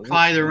not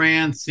played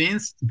around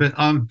since, but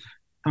one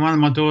of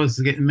my daughters is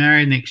getting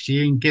married next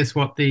year, and guess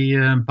what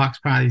the Bucks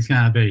party is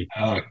going to be?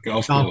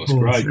 Golf course.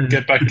 Great.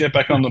 Get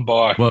back on the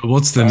bike.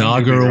 What's the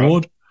Naga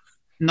Award?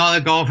 Not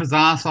a golfer's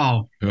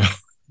arsehole.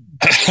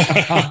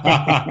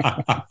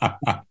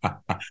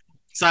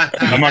 So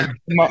my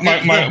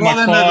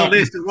bottom of the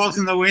list, it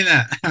wasn't the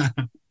winner.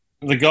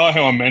 The guy who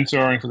I'm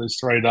mentoring for these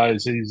 3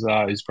 days, he's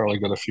probably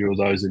got a few of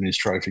those in his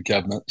trophy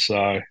cabinet.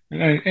 So,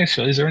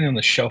 actually, is there any on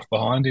the shelf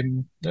behind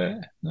him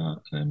there?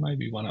 No, there may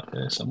be one up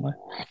there somewhere.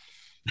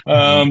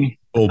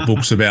 All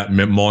books about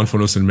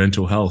mindfulness and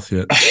mental health.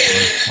 Yet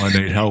I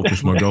need help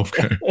with my golf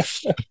game.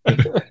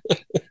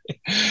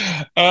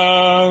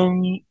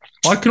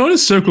 Can I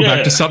just circle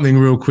back to something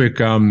real quick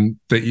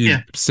that you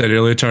said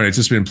earlier, Tony? It's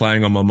just been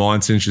playing on my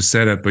mind since you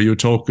said it, but you were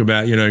talking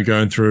about,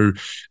 going through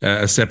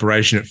a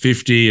separation at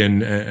 50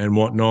 and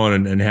whatnot,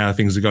 and how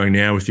things are going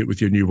now with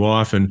your new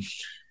wife. And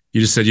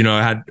you just said,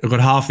 I've got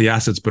half the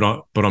assets,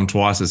 but I'm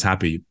twice as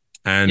happy.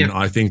 And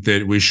I think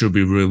that we should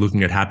be really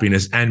looking at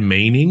happiness and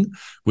meaning,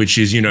 which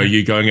is,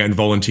 you going out and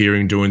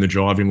volunteering, doing the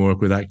driving work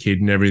with that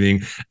kid and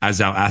everything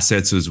as our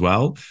assets as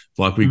well.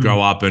 Like we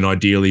grow up and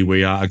ideally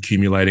we are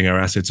accumulating our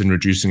assets and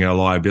reducing our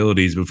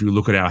liabilities. But if we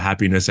look at our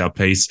happiness, our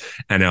peace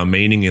and our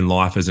meaning in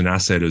life as an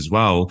asset as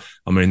well,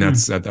 I mean,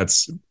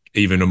 that's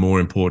even a more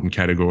important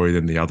category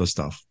than the other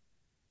stuff.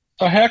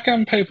 So how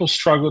come people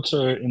struggle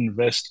to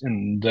invest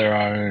in their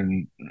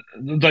own?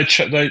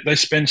 They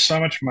spend so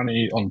much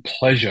money on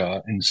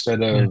pleasure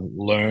instead of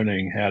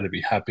learning how to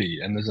be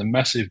happy, and there's a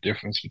massive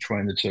difference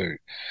between the two.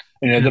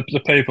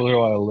 The people who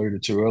I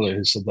alluded to earlier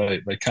who said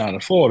they can't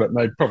afford it, and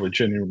they probably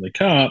genuinely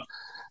can't.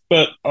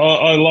 But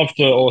I love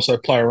to also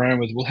play around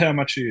with, well, how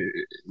much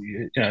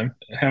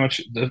how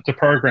much the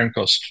program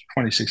costs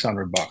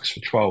 $2,600 for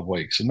 12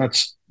 weeks, and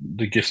that's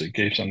the gift that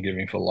keeps on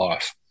giving for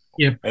life.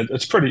 Yeah,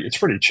 it's pretty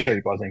cheap,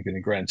 I think, in the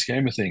grand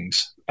scheme of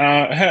things.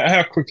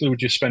 How quickly would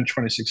you spend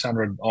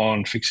 $2,600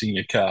 on fixing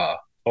your car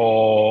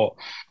or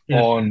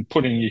on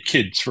putting your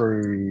kid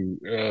through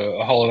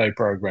a holiday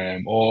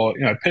program? Or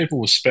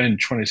people will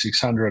spend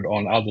 $2,600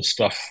 on other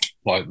stuff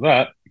like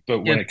that,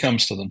 but when it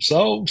comes to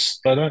themselves,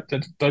 they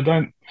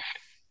don't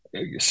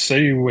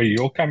see where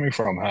you're coming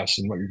from,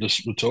 Hassan. What you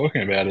just were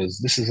talking about is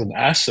this is an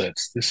asset.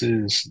 This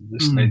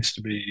needs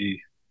to be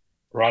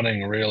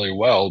running really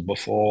well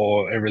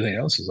before everything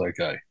else is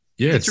okay.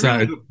 Yeah, it's a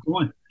really good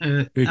point.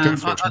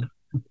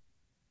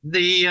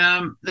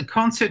 The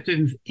concept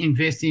of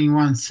investing in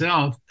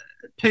oneself,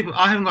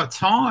 I haven't got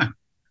time.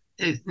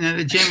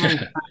 The general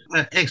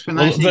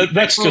explanation. Well,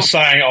 that's just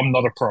saying I'm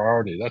not a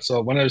priority. That's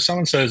all. When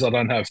someone says I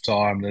don't have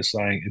time, they're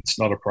saying it's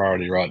not a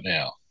priority right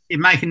now. They're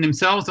making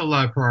themselves a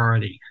low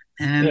priority,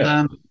 and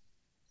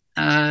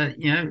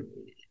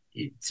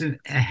it's a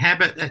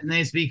habit that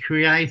needs to be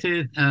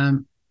created.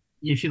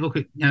 If you look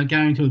at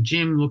going to a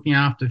gym, looking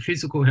after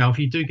physical health,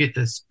 you do get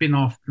the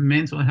spin-off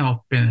mental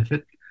health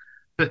benefit,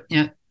 but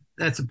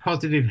that's a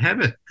positive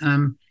habit.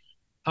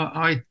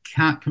 I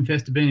can't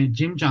confess to being a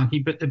gym junkie,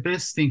 but the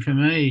best thing for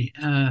me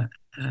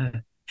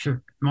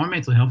for my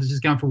mental health is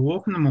just going for a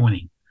walk in the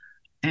morning,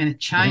 and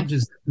it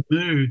changes the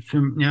mood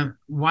from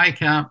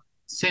wake up,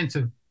 sense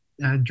of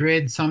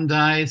dread some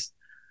days,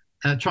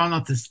 try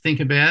not to think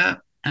about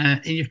it.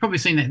 And you've probably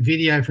seen that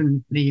video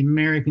from the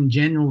American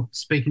general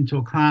speaking to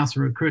a class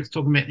of recruits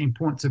talking about the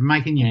importance of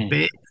making your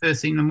bed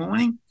first thing in the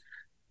morning.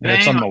 Yeah,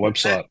 it's on my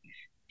website.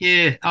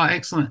 Yeah, oh,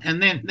 excellent.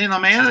 And then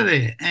I'm out of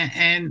there.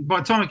 And by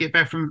the time I get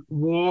back from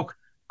walk,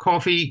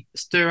 coffee,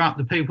 stir up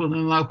the people in the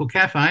local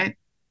cafe,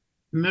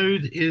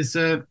 mood is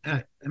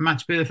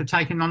much better for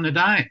taking on the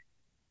day.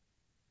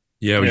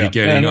 Yeah, you're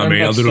getting,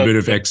 a little bit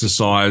of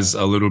exercise,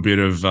 a little bit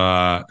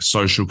of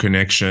social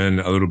connection,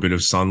 a little bit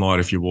of sunlight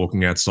if you're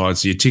walking outside.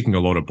 So you're ticking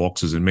a lot of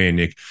boxes. And me and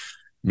Nick,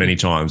 many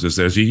times,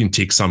 if you can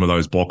tick some of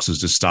those boxes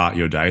to start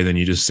your day, then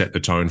you just set the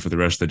tone for the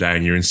rest of the day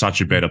and you're in such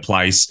a better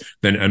place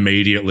than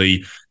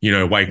immediately,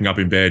 waking up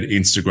in bed,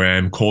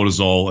 Instagram,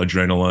 cortisol,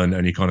 adrenaline,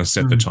 and you kind of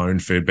set the tone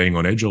for being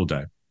on edge all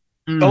day.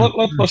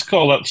 So let's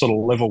call that sort of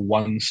level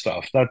one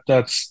stuff.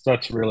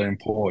 That's really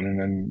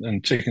important,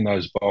 and ticking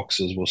those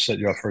boxes will set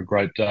you up for a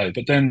great day.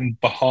 But then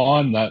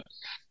behind that,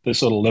 there's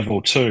sort of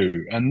level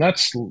two, and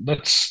that's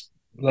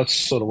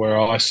sort of where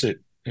I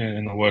sit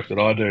in the work that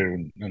I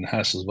do, and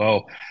Hass as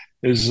well.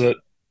 Is that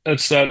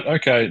it's that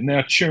okay?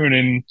 Now tune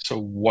in to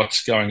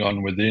what's going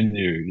on within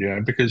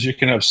you, because you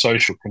can have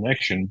social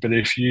connection, but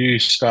if you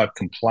start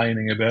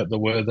complaining about the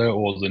weather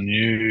or the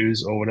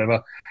news or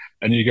whatever,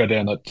 and you go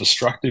down that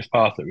destructive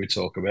path that we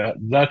talk about,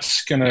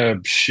 that's going to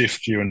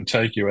shift you and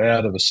take you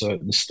out of a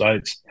certain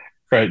state,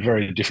 create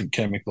very different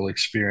chemical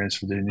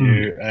experience within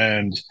you,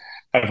 and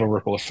have a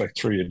ripple effect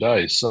through your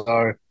day.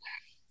 So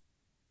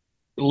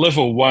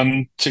level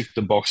one, tick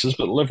the boxes,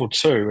 but level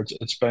two,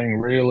 it's being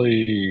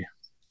really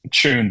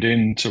tuned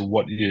in to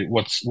what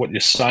you're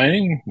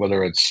saying,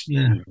 whether it's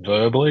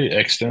verbally,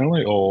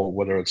 externally, or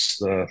whether it's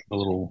the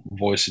little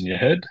voice in your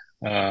head.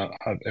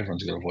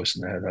 Everyone's got a voice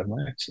in their head, haven't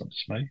they? It's not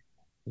just me.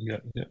 Yeah.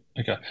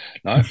 Okay.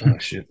 No. Oh,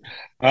 shit.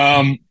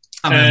 And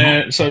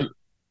so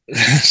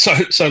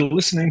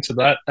listening to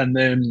that, and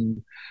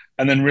then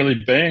really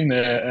being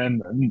there,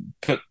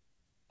 but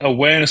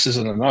awareness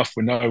isn't enough.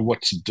 We know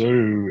what to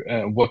do,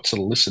 what to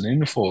listen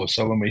in for.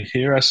 So when we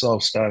hear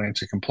ourselves starting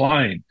to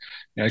complain,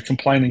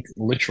 complaining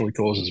literally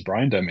causes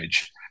brain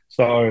damage.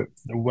 So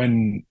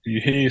when you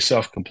hear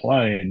yourself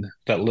complain,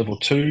 that level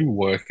two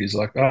work is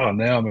like, oh,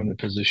 now I'm in a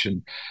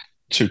position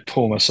to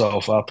pull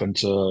myself up and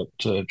to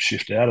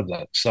shift out of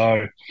that.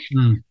 So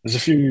there's a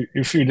few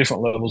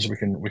different levels we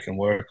can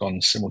work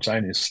on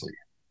simultaneously.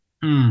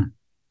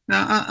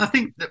 Now, I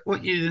think that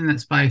what you do in that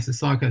space of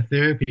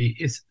psychotherapy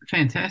is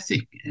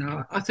fantastic.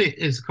 I think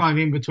it's kind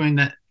of in between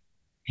that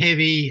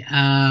heavy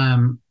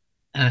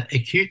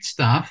acute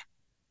stuff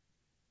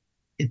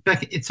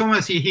it's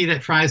almost, you hear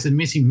that phrase, the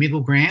missing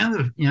middle ground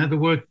of, the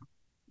work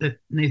that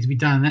needs to be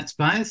done in that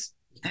space,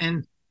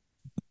 and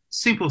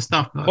simple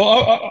stuff like.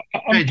 Well,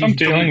 I'm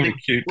dealing with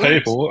acute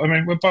people. I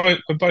mean, we're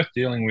both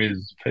dealing with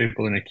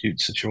people in acute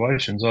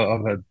situations.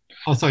 I've had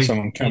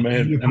someone come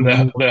in and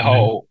their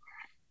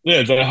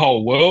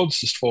whole world's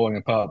just falling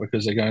apart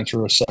because they're going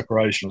through a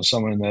separation, or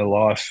someone in their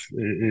life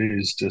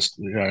is just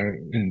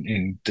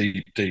in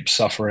deep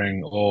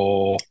suffering,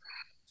 or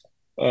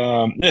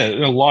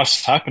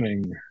life's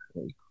happening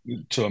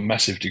to a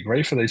massive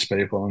degree for these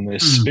people, and they're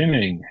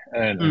spinning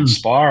and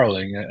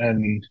spiraling,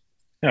 and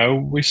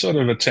we sort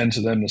of attend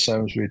to them the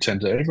same as we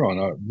attend to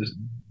everyone.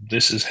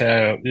 This is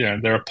how,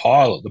 they're a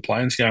pilot. The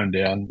plane's going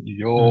down.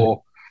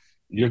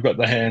 You've got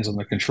the hands on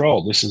the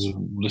control. This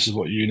is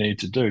what you need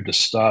to do to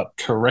start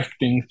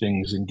correcting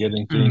things and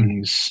getting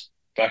things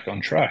back on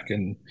track,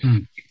 and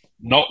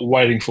not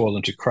waiting for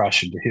them to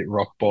crash and to hit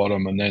rock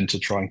bottom and then to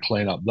try and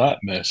clean up that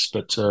mess,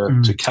 but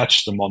to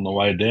catch them on the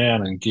way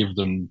down and give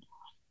them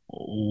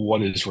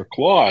what is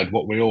required,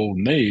 what we all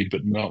need,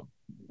 but not.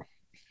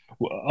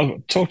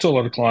 I've talked to a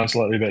lot of clients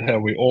lately about how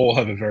we all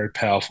have a very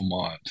powerful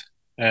mind,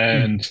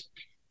 and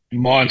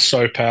mine's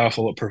so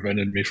powerful it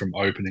prevented me from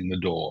opening the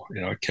door.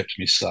 It kept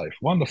me safe.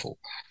 Wonderful.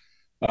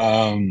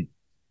 And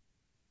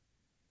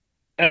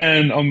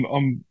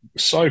I'm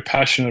so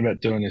passionate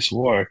about doing this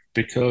work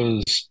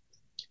because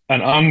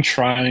an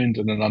untrained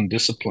and an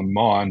undisciplined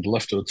mind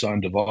left to its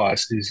own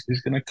device is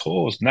going to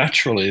cause,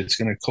 naturally, it's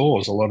going to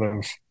cause a lot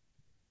of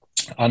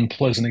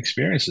unpleasant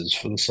experiences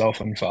for the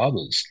self and for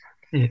others.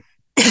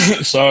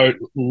 So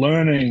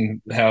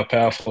learning how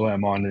powerful our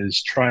mind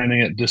is,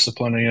 training it,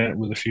 disciplining it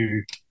with a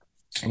few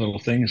little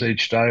things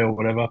each day or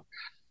whatever.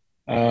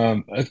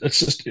 It's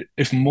just,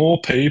 if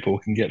more people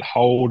can get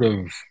hold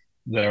of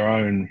their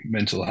own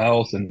mental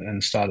health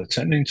and start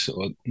attending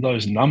to it,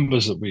 those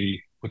numbers that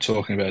we were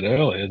talking about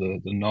earlier,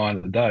 the 9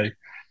 a day,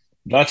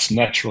 that's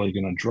naturally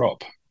going to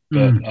drop.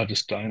 But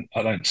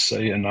I don't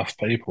see enough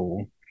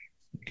people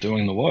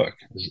doing the work,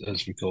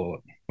 as we call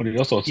it. What are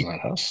your thoughts on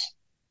that, Huss?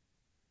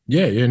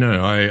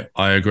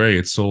 I agree.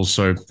 It's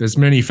also, there's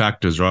many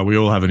factors, right? We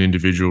all have an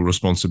individual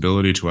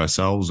responsibility to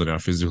ourselves and our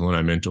physical and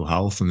our mental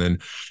health. And then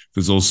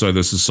there's also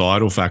the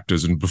societal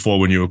factors. And before,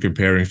 when you were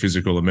comparing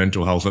physical and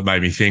mental health, it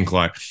made me think,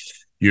 like,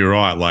 you're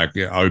right, like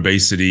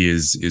obesity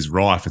is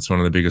rife. It's one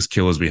of the biggest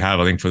killers we have.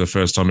 I think for the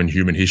first time in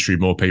human history,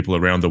 more people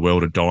around the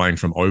world are dying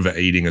from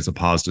overeating as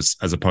opposed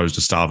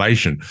to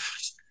starvation.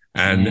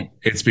 And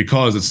it's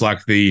because it's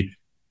like the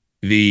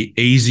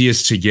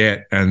easiest to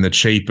get and the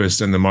cheapest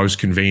and the most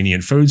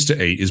convenient foods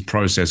to eat is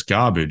processed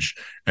garbage.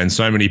 And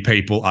so many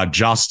people are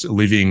just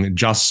living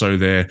just so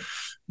their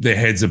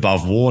head's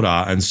above water.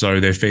 And so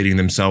they're feeding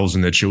themselves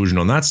and their children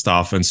on that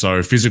stuff. And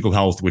so physical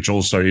health, which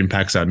also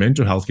impacts our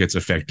mental health, gets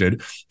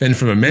affected. Then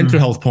from a mental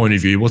health point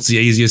of view, what's the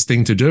easiest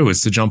thing to do?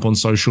 Is to jump on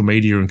social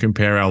media and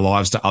compare our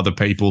lives to other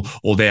people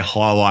or their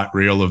highlight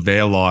reel of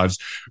their lives,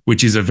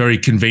 which is a very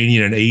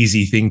convenient and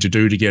easy thing to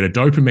do to get a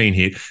dopamine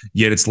hit,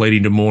 yet it's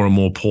leading to more and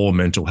more poor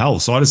mental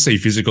health. So I just see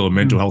physical and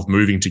mental health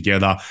moving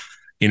together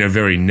in a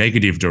very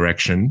negative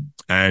direction.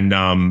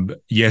 And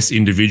yes,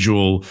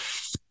 individual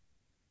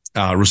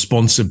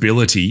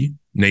responsibility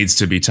needs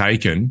to be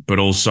taken, but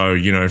also,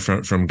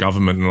 from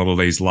government and all of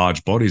these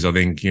large bodies, I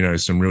think,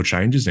 some real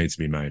changes need to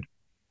be made.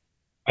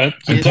 And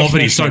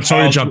poverty. So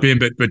sorry to jump in,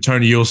 but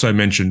Tony, you also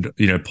mentioned,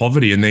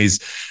 poverty and these,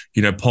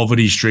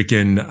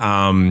 poverty-stricken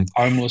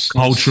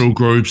cultural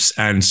groups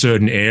and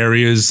certain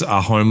areas,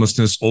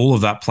 homelessness, all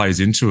of that plays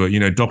into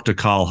it. Dr.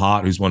 Carl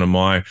Hart, who's one of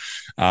my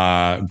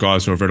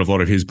guys who have read a lot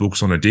of his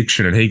books on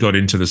addiction, and he got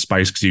into the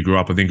space because he grew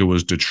up, I think it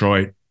was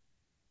Detroit,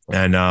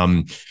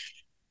 and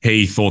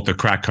he thought that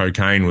crack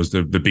cocaine was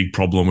the big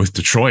problem with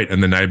Detroit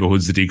and the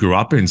neighborhoods that he grew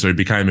up in. So he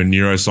became a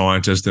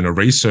neuroscientist and a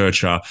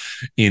researcher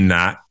in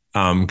that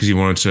because he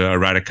wanted to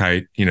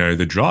eradicate,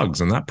 the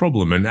drugs and that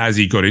problem. And as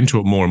he got into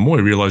it more and more,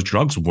 he realized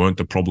drugs weren't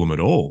the problem at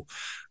all.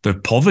 The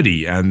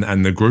poverty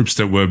and the groups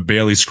that were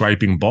barely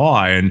scraping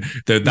by, and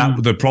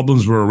the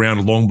problems were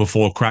around long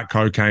before crack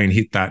cocaine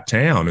hit that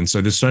town. And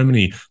so there's so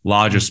many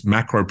largest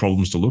macro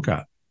problems to look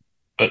at.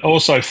 But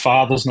also,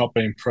 fathers not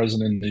being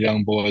present in the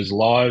young boys'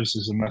 lives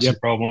is a massive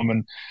problem.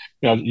 And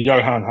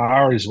Johan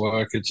Hari's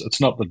work,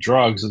 it's not the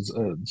drugs,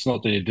 it's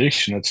not the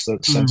addiction, it's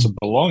that sense of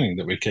belonging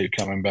that we keep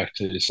coming back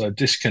to. So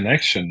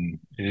disconnection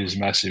is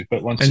massive.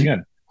 But once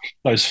again,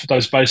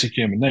 those basic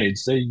human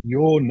needs, they're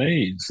your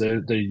needs.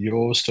 They're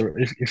yours to.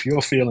 If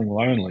you're feeling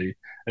lonely,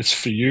 it's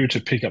for you to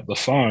pick up the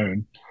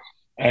phone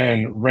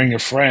and ring a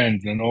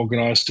friend and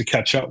organise to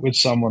catch up with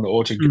someone,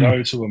 or to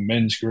go to a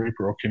men's group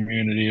or a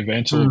community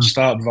event, or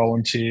start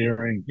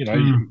volunteering.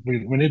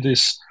 We need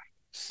this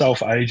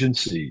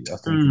self-agency, I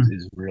think,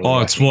 is really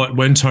lacking. It's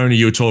when Tony,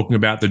 you were talking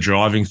about the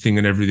driving thing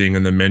and everything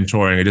and the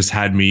mentoring, it just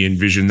had me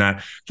envision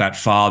that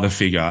father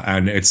figure.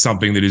 And it's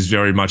something that is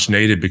very much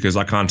needed, because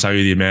I can't tell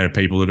you the amount of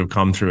people that have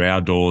come through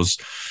our doors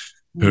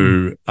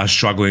who are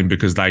struggling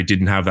because they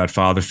didn't have that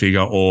father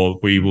figure, or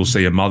we will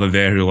see a mother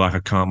there who like, I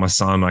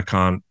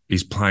can't,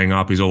 he's playing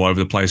up, he's all over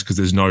the place because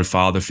there's no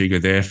father figure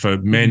there. For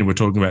men, we're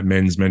talking about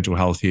men's mental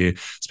health here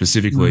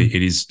specifically,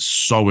 it is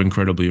so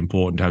incredibly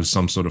important to have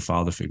some sort of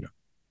father figure.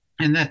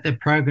 And that the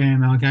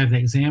program I gave the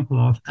example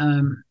of,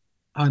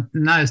 I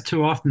notice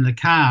too often the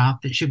car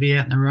that should be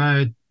out in the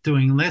road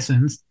doing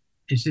lessons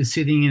is just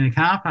sitting in a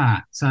car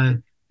park. So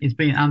it's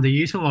been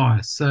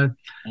underutilised. So,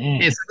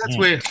 so that's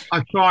where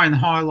I try and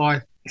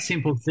highlight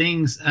simple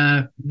things.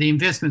 The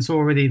investment's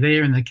already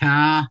there in the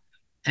car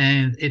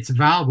and it's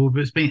available,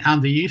 but it's been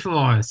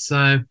underutilised.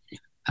 So,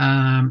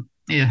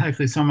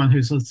 hopefully someone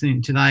who's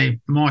listening today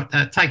might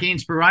take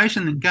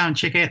inspiration and go and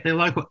check out their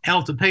local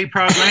L2P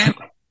program.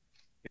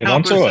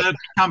 Help us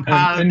become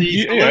part of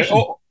the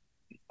solution.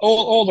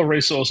 All the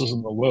resources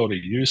in the world are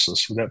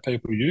useless without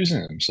people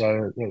using them.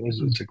 So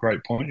it's a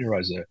great point you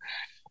raise there.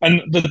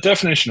 And the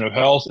definition of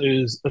health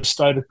is a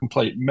state of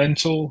complete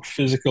mental,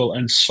 physical,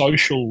 and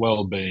social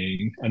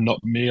well-being, and not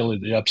merely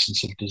the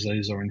absence of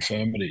disease or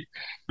infirmity.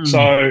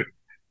 So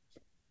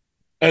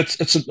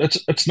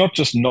it's not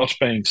just not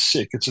being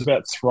sick. It's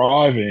about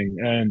thriving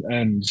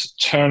and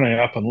turning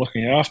up and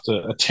looking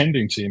after,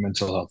 attending to your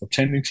mental health,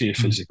 attending to your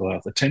physical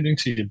health, attending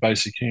to your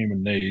basic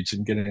human needs,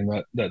 and getting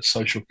that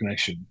social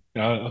connection.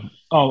 I'm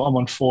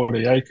on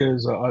 40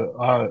 acres.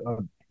 I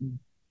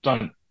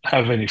don't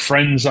have any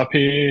friends up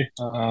here,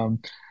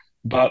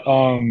 but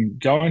I'm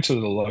going to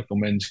the local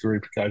men's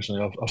group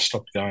occasionally. I've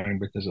stopped going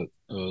because it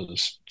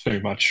was too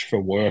much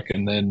for work,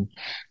 and then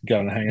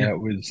going to hang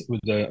out with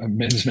the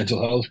men's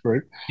mental health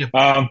group.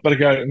 But I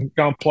go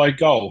and play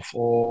golf,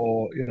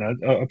 or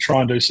I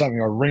try and do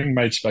something. I ring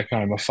mates back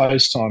home. I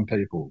FaceTime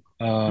people,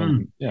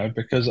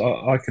 because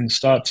I can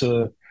start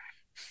to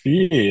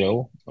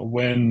feel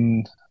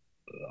when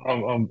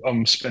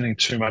I'm spending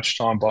too much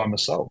time by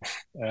myself.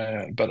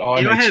 But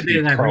I need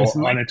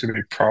to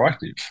be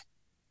proactive.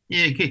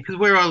 Yeah, because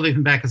where I live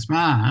in Bacchus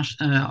Marsh,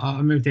 I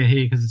moved out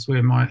here because it's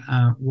where my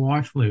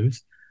wife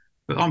lives.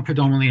 But I'm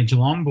predominantly a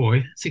Geelong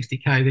boy,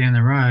 60k down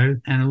the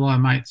road, and a lot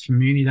of mates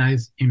from uni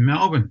days in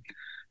Melbourne.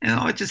 And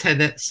I just had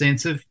that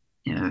sense of,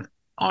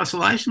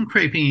 isolation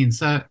creeping in.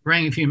 So I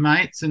rang a few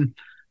mates, and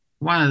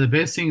one of the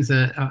best things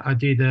that I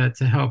did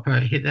to help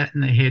hit that in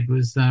the head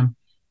was,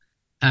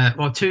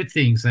 two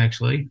things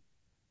actually.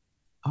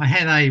 I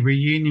had a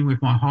reunion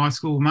with my high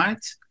school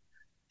mates.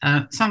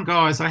 Some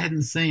guys I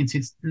hadn't seen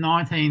since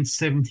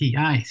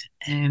 1978,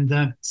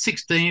 and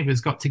 16 of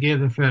us got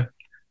together for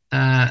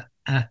a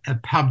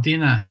pub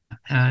dinner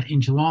in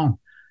Geelong.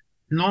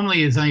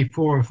 Normally, there's only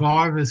 4 or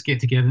 5 of us get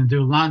together and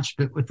do a lunch,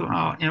 but we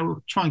thought,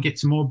 we'll try and get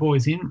some more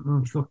boys in.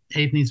 We thought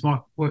evenings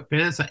might work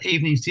better, so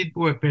evenings did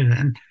work better.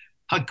 And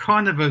I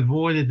kind of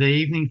avoided the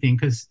evening thing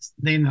because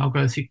then I'll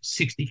go a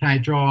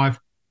 60k drive,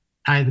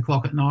 8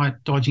 o'clock at night,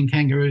 dodging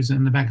kangaroos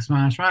in the Bacchus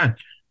Marsh Road.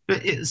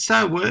 But it's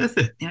so worth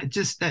it,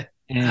 just that.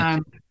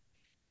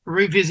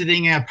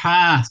 Revisiting our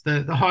past,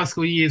 the high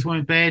school years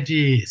weren't bad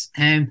years,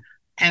 and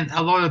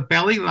a lot of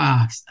belly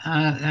laughs,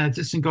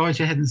 just some guys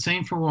you hadn't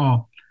seen for a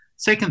while.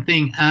 Second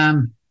thing, I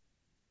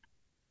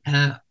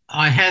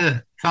had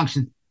a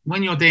function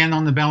when you're down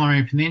on the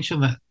Ballerina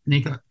Peninsula,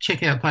 Nick,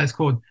 check out a place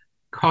called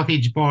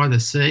Cottage by the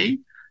Sea.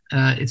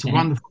 It's a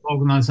wonderful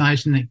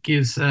organisation that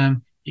gives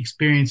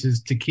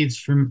experiences to kids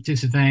from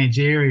disadvantaged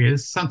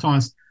areas.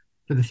 Sometimes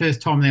for the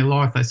first time in their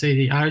life, they see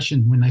the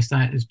ocean when they stay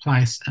at this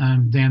place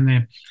down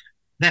there.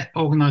 That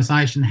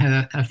organisation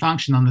had a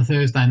function on the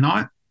Thursday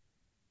night.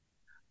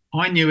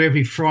 I knew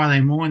every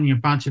Friday morning a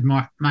bunch of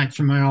my mates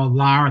from my old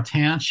Lara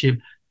Township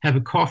have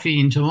a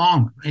coffee in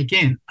Geelong.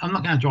 Again, I'm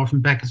not going to drive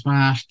from Bacchus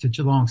Marsh to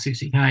Geelong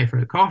 60k for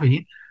a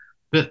coffee,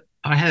 but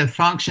I had a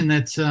function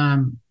that's at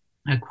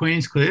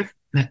Queenscliff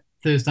that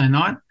Thursday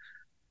night.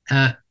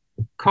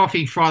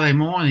 Coffee Friday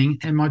morning,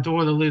 and my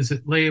daughter lives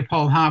at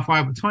Leopold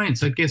halfway between.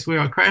 So guess where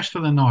I crashed for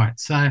the night?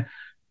 So,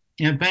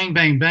 bang,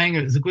 bang, bang.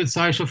 It was a good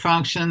social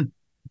function,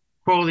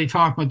 quality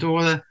time with my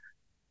daughter,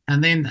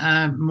 and then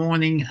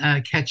morning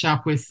catch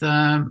up with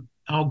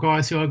old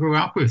guys who I grew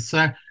up with.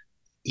 So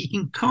you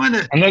can kind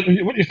of... And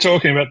what you're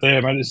talking about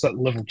there, mate, is that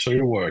level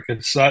 2 work.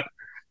 It's that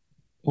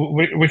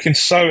we can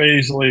so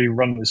easily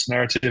run this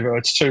narrative. Oh,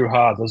 it's too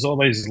hard. There's all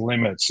these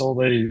limits, all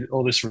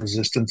this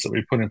resistance that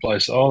we put in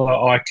place. Oh,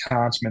 I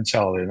can't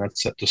mentality, and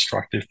that's that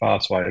destructive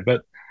pathway.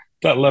 But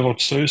that level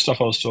 2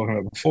 stuff I was talking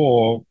about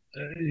before,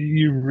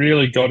 you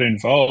really got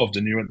involved,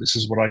 and you went, "This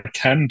is what I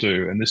can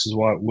do, and this is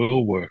why it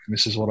will work, and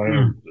this is what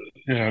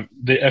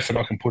the effort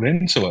I can put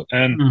into it."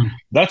 And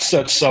that's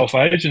that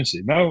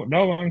self-agency. No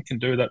one can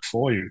do that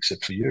for you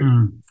except for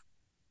you.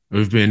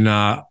 We've been,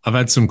 I've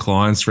had some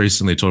clients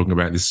recently talking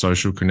about this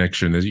social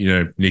connection. There's,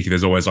 Nikki,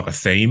 there's always like a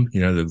theme,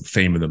 the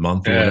theme of the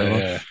month or whatever.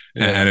 Yeah.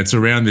 And it's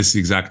around this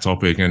exact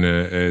topic. And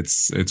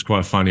it's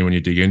quite funny when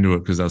you dig into it,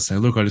 because they'll say,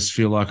 look, I just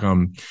feel like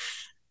I'm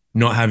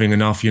not having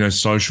enough,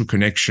 social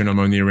connection. I'm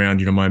only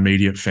around, my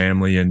immediate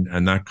family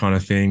and that kind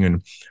of thing.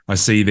 And I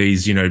see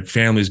these,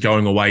 families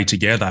going away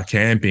together,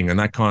 camping and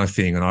that kind of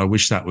thing. And I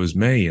wish that was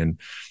me. And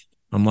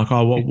I'm like,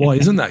 oh, well, why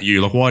isn't that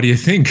you? Like, why do you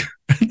think?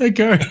 And they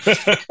go,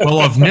 well,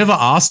 I've never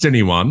asked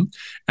anyone.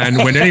 And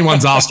when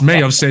anyone's asked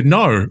me, I've said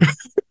no.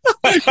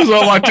 Because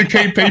I like to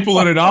keep people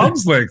at an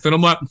arm's length. And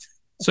I'm like,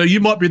 so you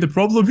might be the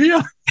problem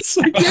here. It's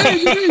like, yeah,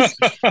 it is.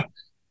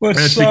 Well,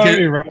 it's so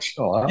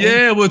irrational.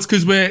 Yeah, well, it's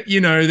because we're,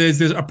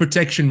 there's a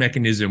protection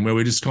mechanism where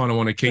we just kind of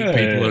want to keep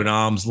people at an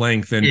arm's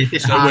length. And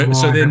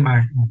so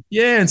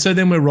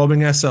then we're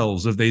robbing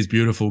ourselves of these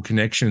beautiful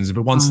connections.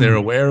 But once they're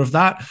aware of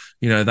that,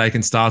 they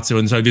can start to.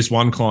 And so this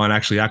one client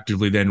actually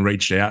actively then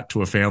reached out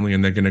to a family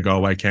and they're going to go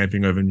away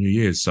camping over New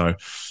Year's. So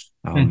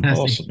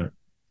awesome.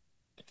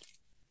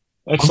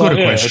 I've got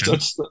a question.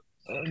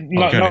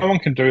 No one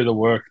can do the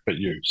work but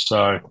you.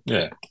 So,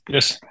 yeah.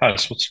 Yes,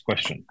 Has, what's the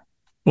question?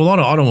 Well,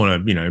 I don't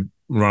want to,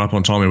 run up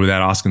on Tommy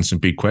without asking some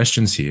big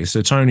questions here.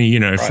 So, Tony,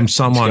 from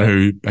someone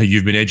who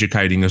you've been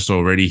educating us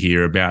already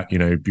here about,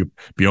 you're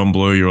Beyond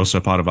Blue, you're also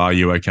part of Are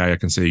You OK? I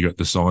can see you got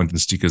the signs and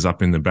stickers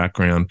up in the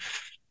background.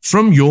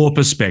 From your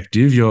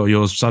perspective,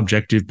 your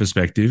subjective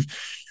perspective,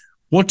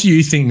 what do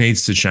you think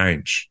needs to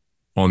change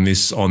on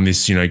this,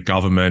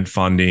 government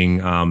funding,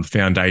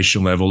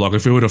 foundation level? Like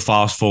if we were to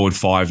fast forward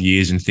 5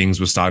 years and things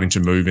were starting to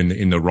move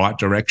in the right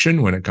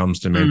direction when it comes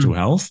to mental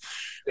health,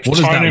 what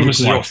does that look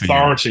like for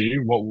authority,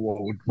 you?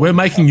 We're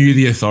making you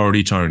the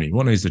authority, Tony.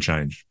 What needs to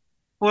change?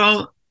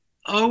 Well,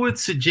 I would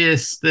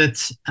suggest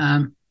that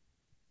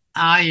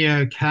Are You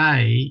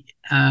OK?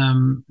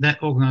 That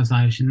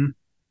organisation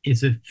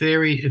is a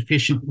very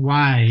efficient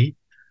way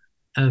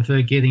of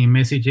getting a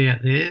message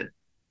out there.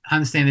 I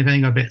understand they've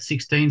only got about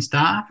 16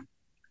 staff,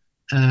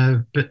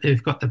 but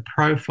they've got the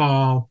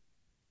profile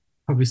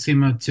probably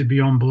similar to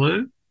Beyond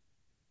Blue.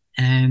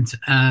 And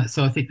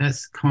so I think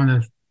that's kind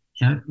of,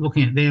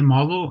 looking at their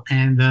model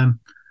and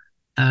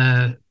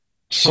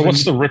so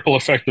what's the ripple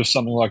effect of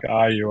something like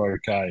Are You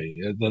OK?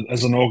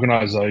 As an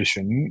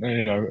organisation,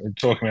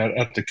 talking about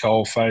at the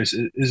coalface,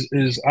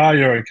 is Are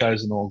You OK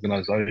as an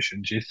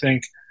organisation, do you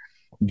think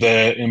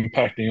they're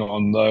impacting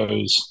on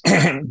those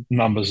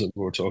numbers that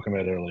we were talking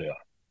about earlier?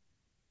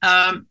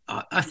 I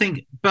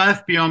think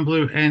both Beyond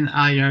Blue and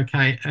Are You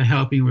OK are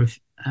helping with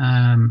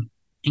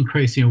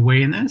increasing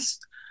awareness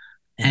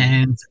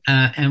and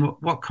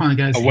what kind of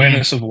goes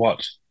awareness of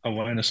what?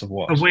 Awareness of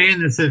what?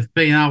 Awareness of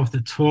being able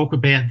to talk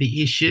about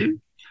the issue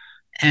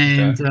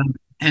and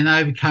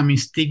overcoming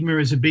stigma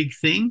is a big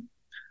thing.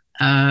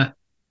 I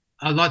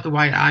like the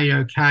way Are You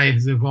OK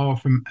has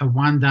evolved from a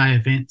one-day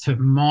event to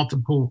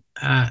multiple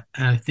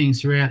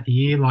things throughout the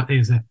year. Like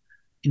there's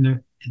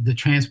in the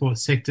transport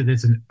sector,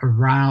 there's a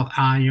rail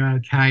Are You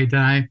OK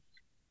day.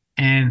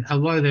 And a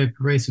lot of the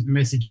recent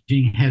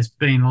messaging has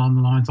been along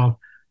the lines of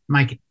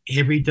make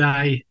every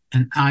day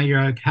an Are You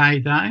OK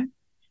day.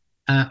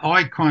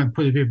 I kind of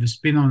put a bit of a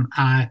spin on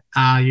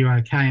Are You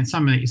OK? And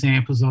some of the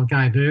examples I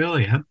gave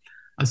earlier,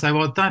 I say,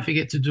 well, don't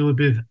forget to do a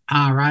bit of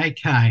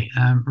RAK,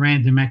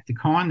 random act of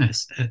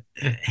kindness,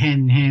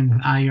 hand in hand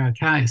with Are You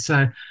OK?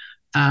 So,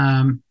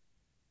 but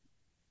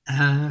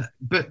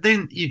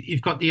then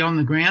you've got the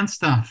on-the-ground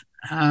stuff.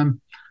 So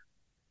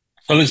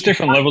there's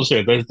different levels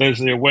here. There's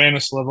the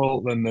awareness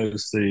level, then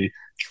there's the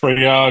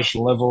triage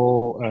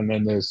level, and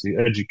then there's the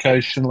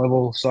education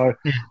level. So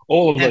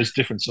all of those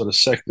different sort of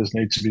sectors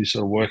need to be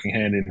sort of working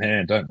hand in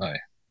hand, don't they?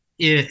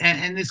 Yeah,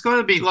 and it's got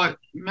to be like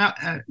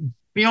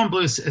Beyond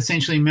Blue is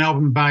essentially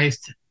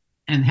Melbourne-based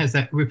and has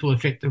that ripple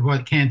effect of what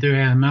it can do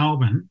out of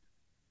Melbourne.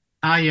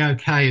 Are You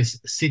OK is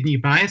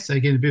Sydney-based, so you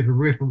get a bit of a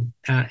ripple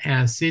out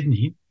of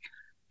Sydney.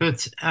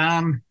 But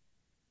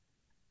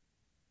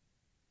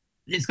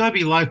there's got to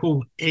be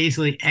local,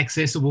 easily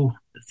accessible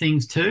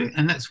things too,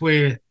 and that's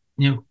where,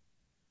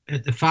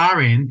 at the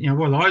far end,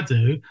 what I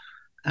do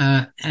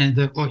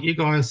and what you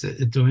guys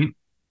are doing,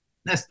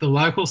 that's the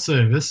local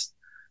service,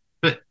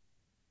 but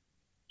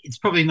it's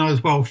probably not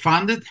as well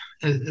funded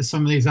as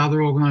some of these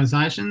other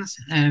organisations.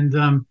 And,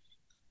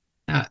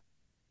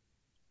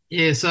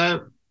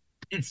 so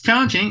it's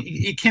challenging.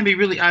 It can be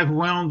really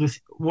overwhelmed with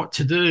what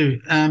to do.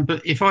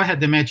 But if I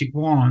had the magic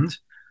wand,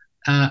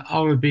 I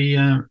would be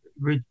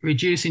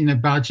reducing the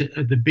budget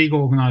of the big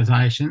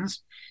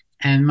organisations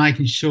and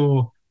making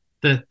sure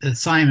that the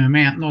same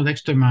amount, not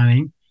extra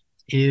money,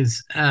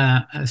 is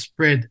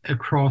spread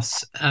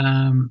across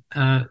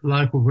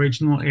local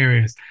regional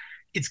areas.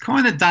 It's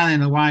kind of done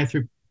in a way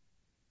through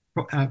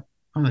what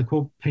they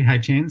call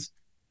PHNs.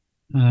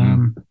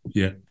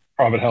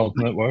 Private health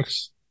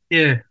networks.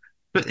 Yeah,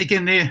 but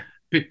again, they're a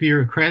bit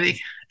bureaucratic,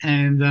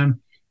 and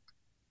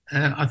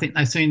I think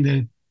they seem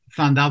to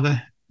fund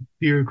other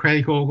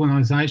bureaucratic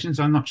organisations.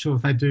 I'm not sure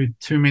if they do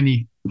too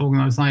many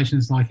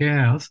organisations like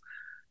ours.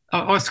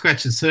 I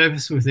scratch the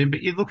surface with them,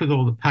 but you look at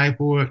all the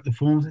paperwork, the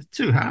forms, it's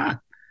too hard.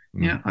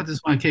 I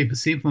just want to keep it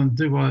simple and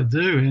do what I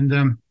do.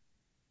 And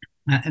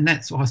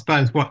that's, I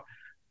suppose, what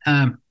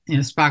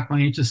sparked my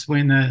interest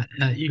when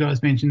you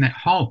guys mentioned that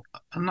Holt.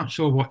 I'm not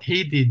sure what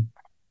he did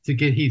to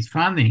get his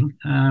funding.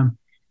 He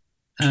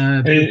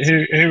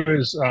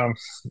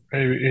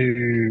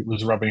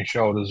was rubbing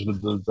shoulders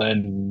with the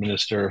then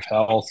Minister of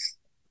Health,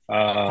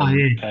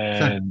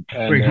 and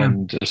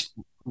just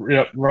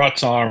right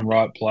time,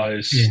 right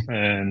place,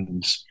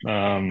 and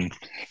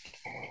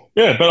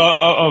Yeah,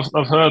 but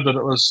I've heard that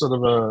it was sort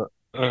of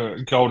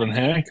a golden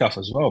handcuff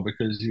as well,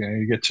 because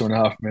you get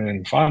 2.5 million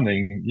in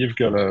funding, you've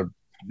got to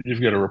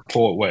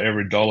report where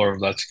every dollar of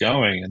that's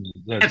going, and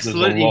there's a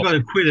Absolutely, you've lot. got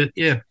to quit it.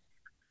 Yeah,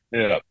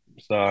 Yeah,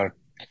 so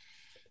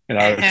and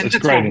it's that's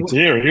great in what.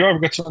 theory.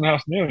 You've got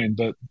 2.5 million,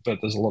 but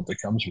there's a lot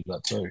that comes with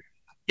that too.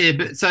 Yeah,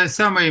 but so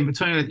somewhere in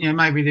between,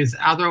 maybe there's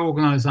other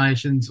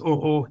organisations,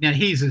 or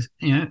he's a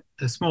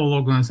small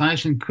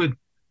organisation.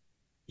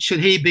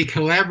 Should he be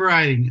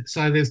collaborating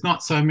so there's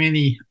not so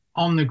many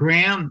on the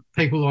ground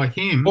people like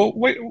him? Well,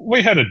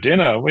 we had a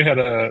dinner.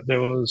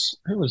 There was,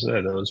 who was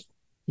there? There was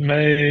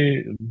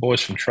me,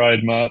 boys from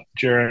Trademark,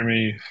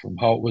 Jeremy from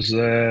Holt was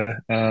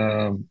there.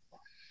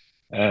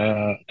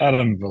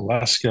 Adam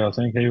Velasco, I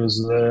think he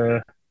was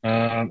there.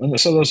 And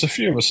so there was a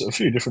few of us, a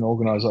few different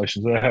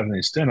organisations there having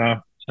this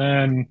dinner,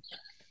 and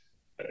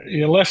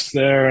you left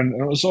there, and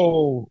it was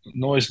all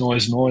noise,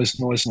 noise, noise,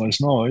 noise, noise,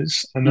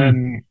 noise, and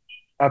then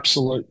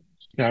absolute,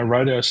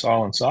 radio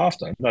silence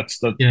after.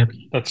 Yeah,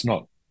 That's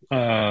not.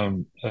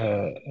 I'm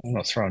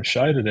not throwing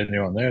shade at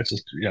anyone there. It's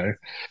just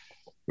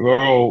we're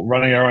all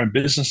running our own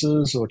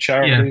businesses or yeah.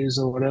 charities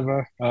or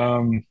whatever.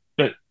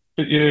 But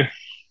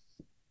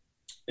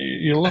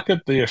you look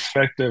at the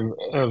effect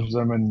of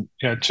them, and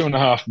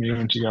 2.5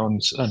 million to go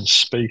and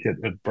speak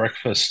at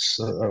breakfasts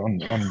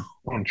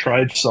on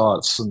trade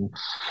sites and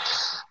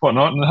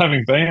whatnot. And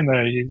having been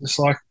there, you just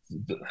like,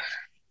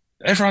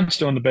 everyone's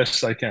doing the best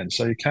they can.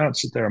 So you can't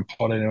sit there and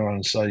pot anyone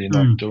and say you're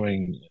not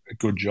doing a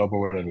good job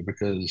or whatever,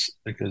 because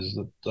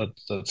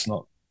that's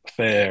not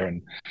fair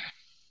and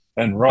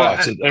right.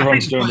 But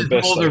Everyone's I think doing the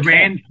best more they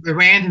can. the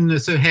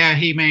randomness of how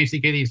he managed to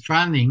get his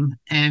funding,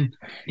 and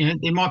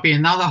there might be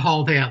another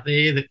Holt out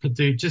there that could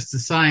do just the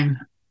same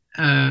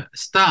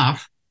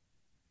stuff,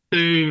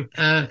 who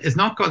has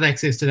not got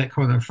access to that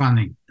kind of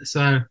funding.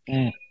 So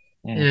yeah,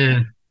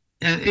 and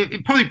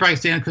it probably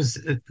breaks down because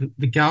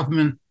the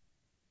government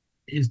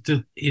is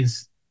got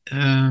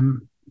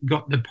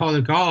the pot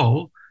of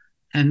gold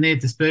and they're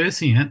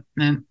dispersing it,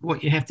 and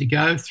what you have to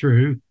go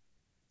through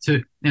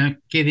to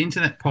get into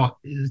that pot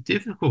is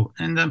difficult.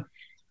 And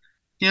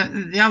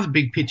the other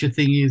big picture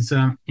thing is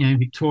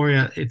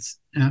Victoria, it's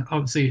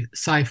obviously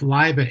safe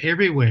labour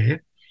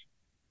everywhere,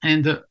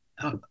 and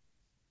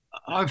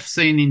I've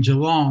seen in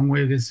Geelong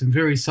where there's some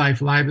very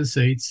safe labour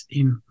seats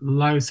in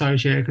low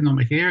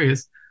socioeconomic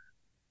areas.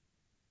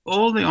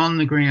 All the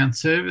on-the-ground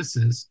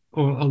services,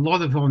 or a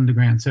lot of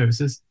on-the-ground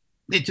services,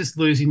 they're just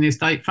losing their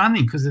state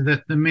funding because of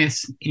the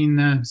mess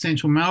in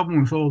central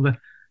Melbourne with all the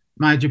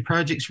major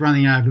projects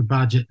running over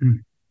budget,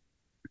 and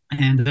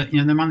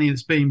the money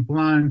that's being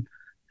blown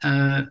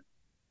to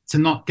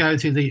not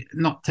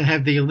to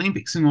have the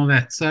Olympics and all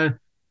that. So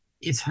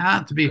it's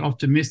hard to be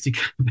optimistic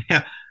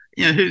about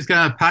who's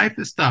going to pay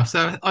for stuff.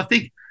 So I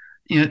think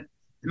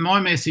my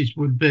message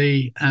would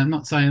be,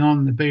 not saying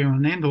I'm the be all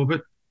and end all,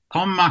 but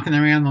I'm mucking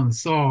around on the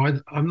side.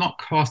 I'm not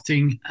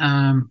costing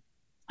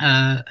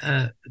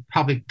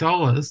public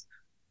dollars,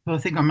 but I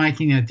think I'm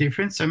making a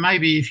difference. So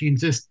maybe if you can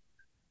just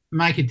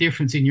make a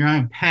difference in your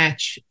own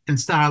patch and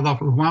start off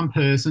with one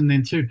person,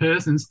 then two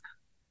persons,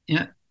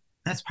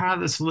 that's part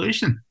of the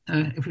solution.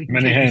 If we can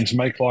many hands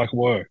make like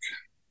work.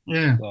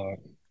 Yeah. So,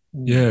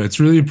 yeah, it's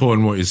really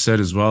important what you said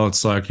as well.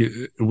 It's like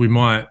we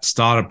might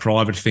start a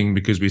private thing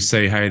because we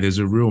see, hey, there's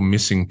a real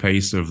missing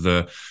piece of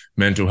the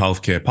mental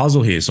health care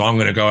puzzle here. So I'm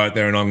going to go out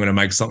there and I'm going to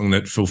make something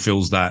that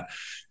fulfills that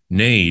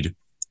need.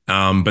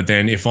 But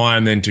then if I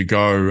am then to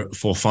go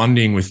for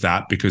funding with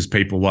that, because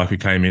people like who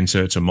came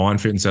into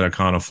MindFit and said I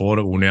can't afford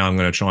it, well, now I'm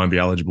going to try and be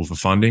eligible for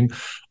funding.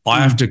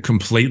 I have to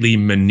completely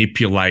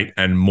manipulate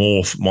and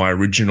morph my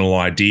original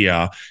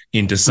idea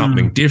into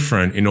something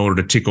different in order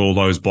to tick all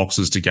those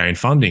boxes to gain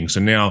funding. So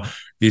now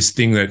this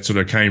thing that sort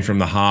of came from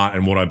the heart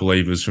and what I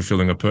believe is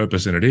fulfilling a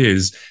purpose, and it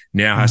is,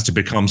 now has to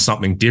become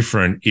something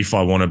different if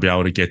I want to be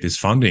able to get this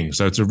funding.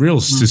 So it's a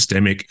real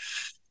systemic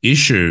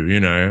issue,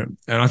 and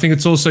I think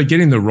it's also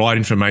getting the right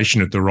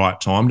information at the right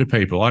time to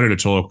people. I did a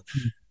talk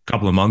a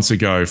couple of months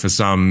ago for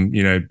some,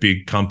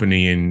 big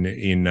company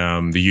in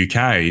the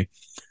UK,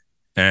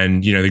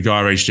 and the guy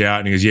reached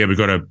out and he goes, "Yeah, we've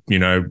got a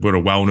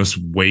wellness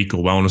week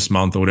or wellness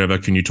month or whatever.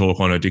 Can you talk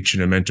on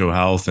addiction and mental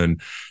health?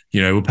 And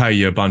we'll pay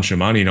you a bunch of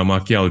money." And I'm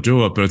like, "Yeah, I'll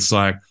do it." But it's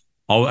like,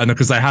 and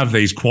because they have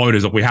these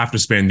quotas that we have to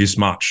spend this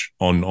much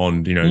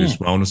on this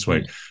wellness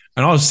week.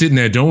 And I was sitting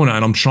there doing it,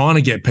 and I'm trying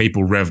to get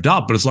people revved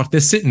up, but it's like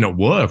they're sitting at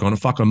work on a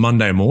fucking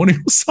Monday morning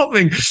or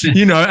something,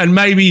 and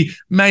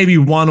maybe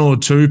one or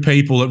two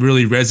people that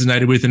really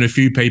resonated with, and a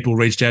few people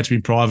reached out to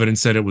me private and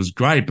said it was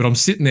great. But I'm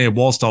sitting there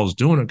whilst I was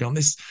doing it going,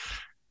 this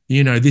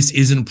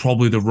isn't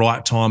probably the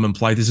right time and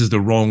place. This is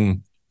the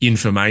wrong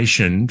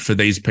information for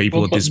these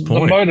people at this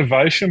point. The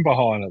motivation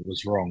behind it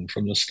was wrong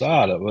from the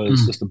start. It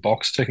was just a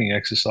box ticking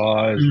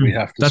exercise. We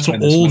have to. That's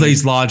what all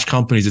these large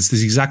companies. It's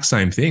this exact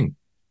same thing.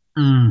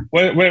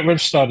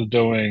 We've started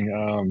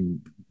doing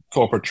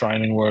corporate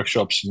training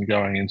workshops and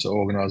going into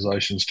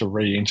organisations to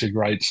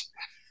reintegrate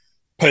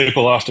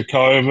people after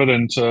COVID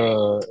and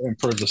to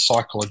improve the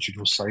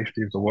psychological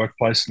safety of the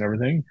workplace and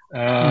everything.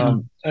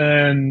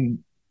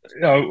 And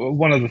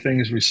one of the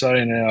things we say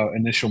in our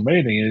initial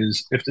meeting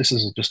is, if this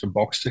is just a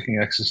box ticking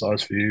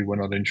exercise for you, we're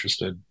not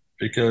interested,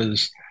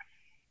 because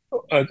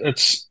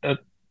it's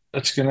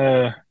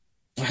gonna,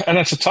 and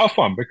it's a tough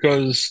one,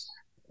 because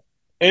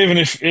even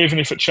if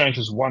it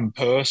changes one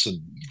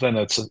person, then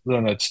it's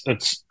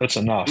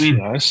enough, you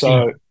know.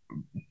 So,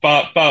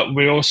 but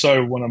we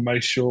also want to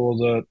make sure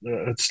that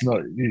it's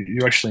not,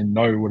 you actually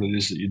know what it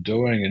is that you're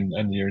doing,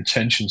 and your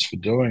intentions for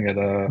doing it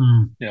are,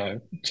 you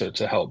know,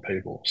 to help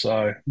people.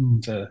 So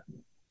it's a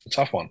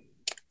tough one.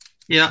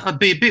 Yeah, I'd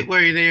be a bit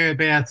worried there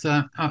about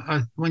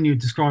when you're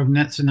describing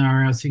that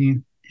scenario. I was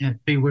thinking,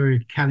 be wary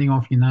of cutting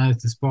off your nose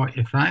to spite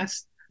your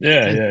face.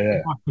 Yeah, so yeah.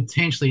 You might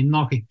potentially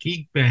knock a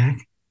gig back,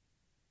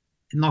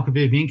 knock a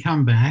bit of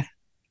income back,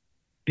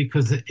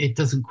 because it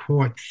doesn't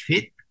quite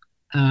fit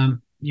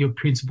your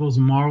principles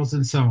and morals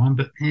and so on.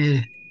 But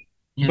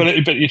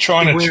but you're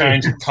trying to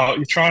change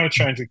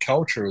the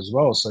culture as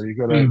well. So you've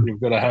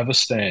got to have a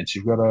stance.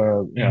 You've got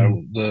to, you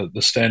know,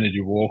 the standard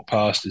you walk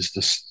past is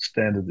the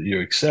standard that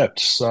you accept.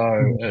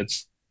 So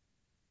it's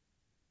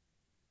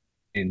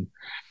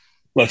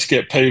let's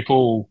get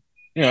people,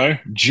 you know,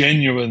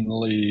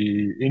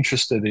 genuinely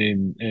interested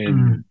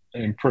in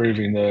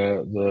improving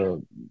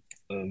the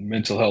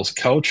mental health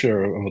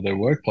culture of their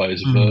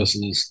workplace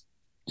versus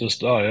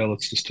just, oh yeah,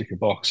 let's just tick a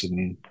box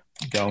and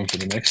go on to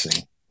the next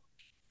thing.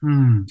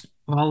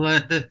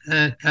 Well,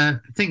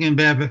 thinking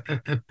about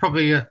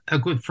probably a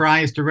good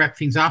phrase to wrap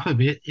things up a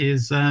bit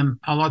is,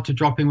 I like to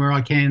drop in where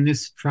I can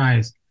this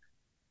phrase: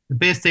 the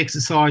best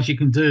exercise you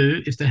can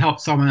do is to help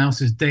someone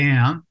else's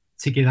down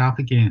to get up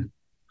again.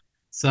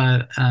 So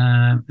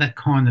that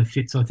kind of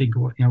fits, I think,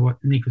 what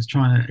Nick was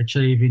trying to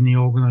achieve in the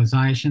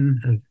organisation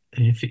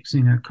of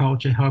fixing a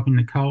culture, helping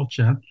the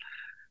culture,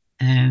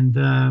 and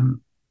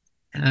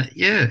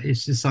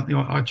it's just something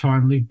I try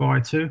and live by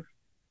too.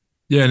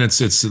 Yeah, and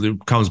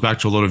it comes back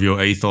to a lot of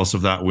your ethos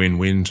of that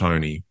win-win,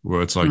 Tony,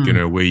 where it's like, you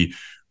know, we're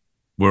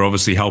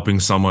obviously helping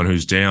someone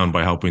who's down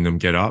by helping them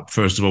get up.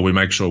 First of all, we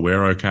make sure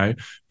we're okay,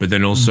 but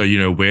then also, you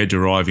know, we're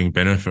deriving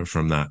benefit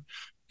from that.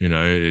 You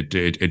know,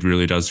 it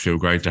really does feel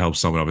great to help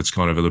someone up. It's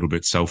kind of a little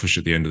bit selfish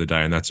at the end of the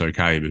day, and that's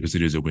okay, because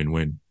it is a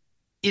win-win.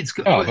 It's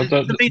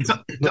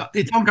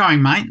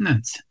ongoing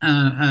maintenance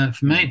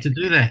for me to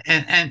do that,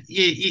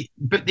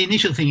 but the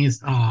initial thing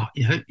is,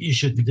 you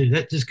shouldn't do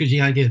that just because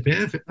you don't get a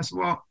benefit. I said,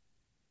 well,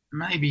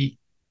 maybe,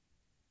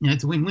 you know,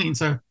 it's a win-win.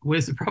 So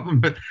where's the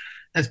problem? But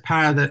that's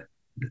part of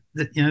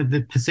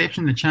the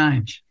perception, the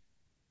change.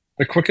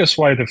 The quickest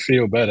way to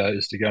feel better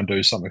is to go and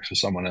do something for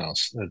someone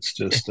else. It's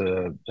just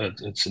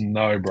it's a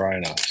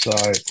no-brainer. So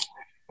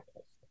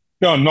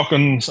go and knock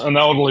on an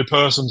elderly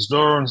person's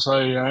door and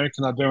say, you know,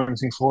 can I do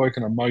anything for you?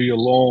 Can I mow your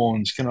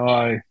lawns? Can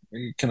I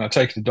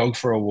take the dog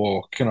for a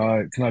walk? Can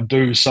I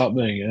do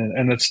something?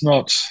 And it's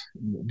not,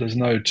 there's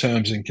no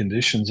terms and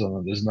conditions on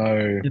it. There's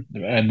no,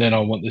 and then I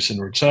want this in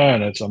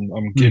return. It's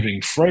I'm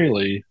giving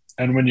freely.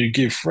 And when you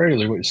give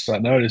freely, what you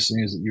start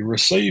noticing is that you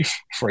receive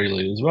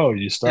freely as well.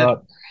 You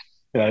start,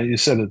 you know, you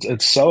said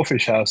it's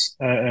selfish,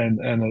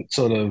 and it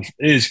sort of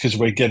is, because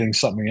we're getting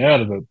something out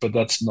of it, but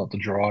that's not the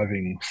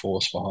driving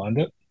force behind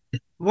it.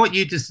 What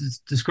you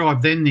just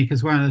described then, Nick,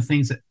 is one of the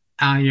things that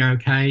Are You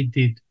OK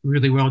did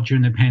really well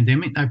during the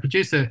pandemic. They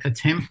produced a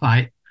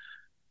template,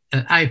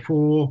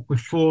 A4 with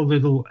four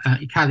little,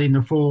 you cut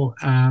into four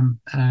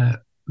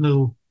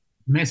little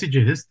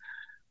messages,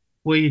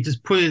 where you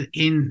just put it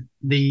in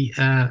the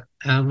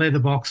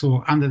letterbox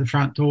or under the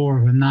front door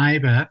of a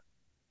neighbour.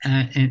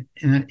 And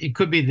it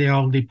could be the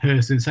elderly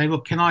person. Say,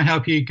 look, can I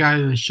help you go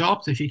to the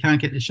shops? If you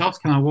can't get to the shops,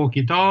 can I walk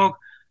your dog?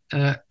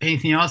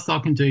 Anything else I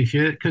can do for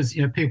you? Because,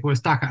 you know, people were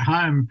stuck at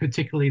home,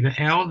 particularly the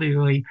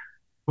elderly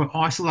were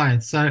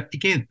isolated. So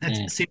again,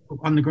 that's simple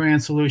on the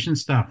ground solution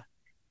stuff.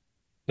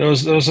 There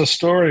was a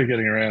story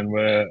getting around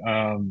where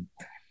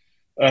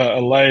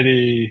a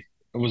lady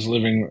was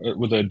living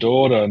with her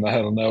daughter, and they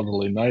had an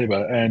elderly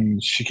neighbour,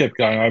 and she kept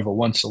going over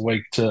once a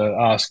week to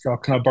ask, oh,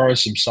 can I borrow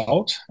some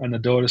salt? And the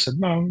daughter said,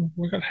 no,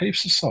 we've got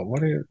heaps of salt.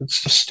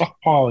 It's just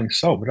stockpiling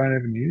salt. We don't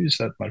even use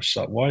that much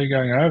salt. Why are you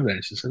going over there?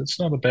 And she said,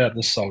 it's not about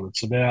the salt.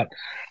 It's about,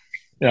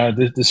 you know,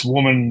 this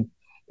woman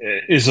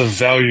is of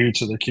value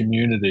to the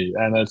community,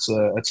 and it's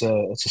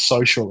a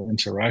social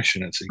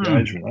interaction. It's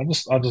engagement.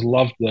 I just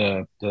loved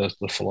the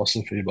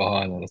philosophy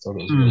behind it. I thought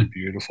it was really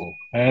beautiful,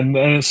 and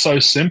it's so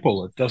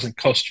simple. It doesn't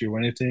cost you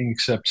anything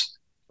except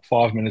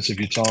 5 minutes of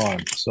your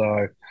time.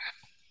 So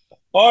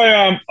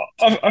I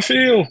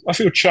feel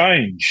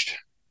changed.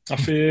 I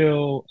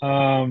feel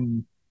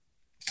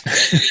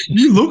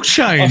you look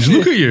changed.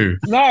 Look at you.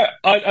 No,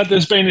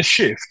 there's been a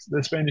shift.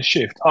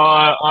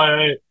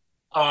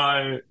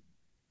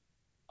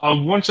 I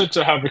wanted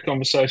to have a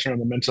conversation on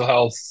the mental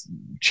health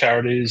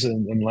charities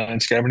and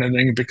landscape and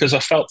everything, because I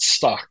felt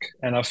stuck,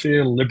 and I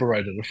feel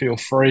liberated. I feel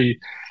free.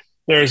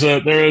 There is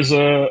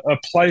a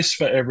place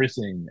for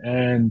everything,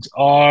 and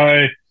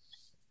I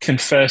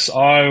confess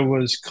I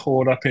was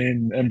caught up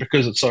in, and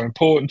because it's so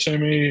important to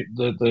me,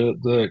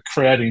 the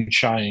creating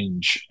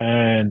change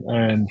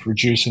and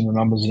reducing the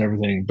numbers and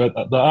everything. But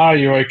the Are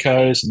You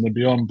OKs and the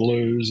Beyond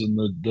Blues and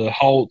the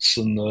Holts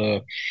and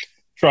the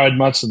Trade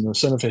Mutts and the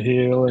Centre for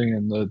Healing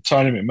and the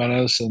Tony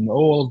McManus and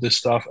all of this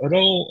stuff, it's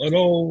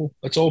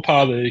all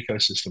part of the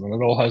ecosystem, and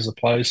it all has a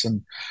place.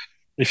 And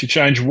if you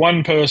change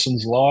one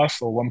person's life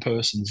or one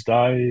person's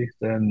day,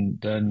 then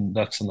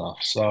that's enough.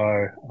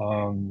 So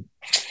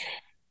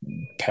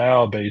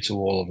power be to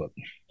all of it.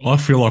 I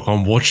feel like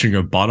I'm watching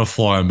a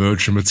butterfly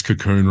emerge from its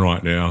cocoon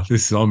right now.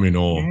 I'm in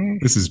awe.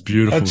 This is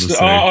beautiful to see.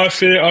 I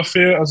feel, as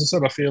I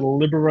said, I feel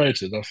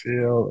liberated. I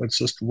feel it's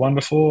just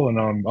wonderful, and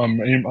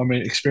I'm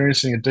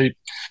experiencing a deep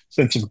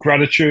sense of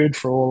gratitude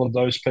for all of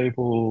those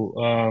people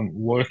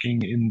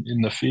working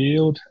in the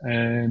field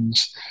and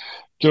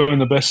doing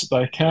the best that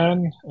they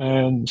can.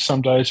 And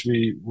some days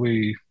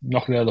we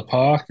knock it out of the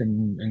park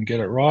and get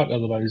it right.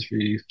 Other days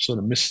we sort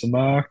of miss the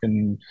mark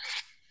and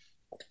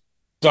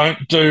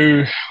don't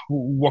do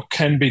what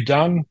can be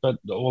done, but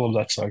all of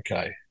that's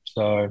okay.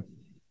 So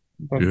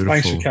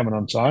thanks for coming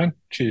on, Tony.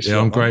 Cheers. Yeah,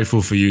 I'm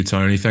grateful for you,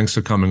 Tony. Thanks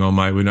for coming on,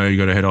 mate. We know you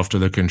got to head off to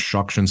the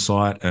construction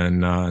site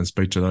and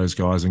speak to those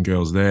guys and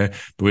girls there.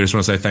 But we just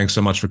want to say thanks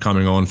so much for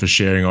coming on, for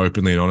sharing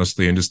openly and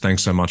honestly, and just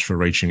thanks so much for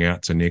reaching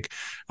out to Nick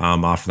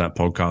after that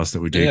podcast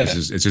that we did. Yeah.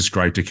 It's just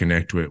great to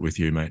connect with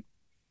you, mate.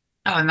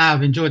 Oh, no,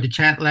 I've enjoyed the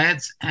chat,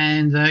 lads,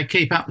 and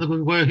keep up the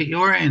good work at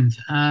your end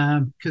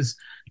because,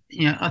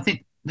 I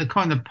think the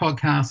kind of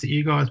podcast that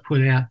you guys put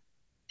out,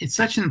 it's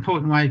such an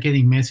important way of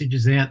getting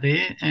messages out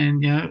there.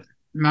 And,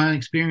 my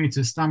experience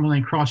of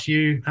stumbling across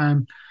you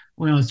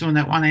when I was doing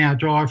that 1 hour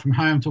drive from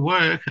home to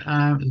work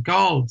was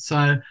gold.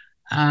 So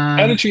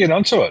how did you get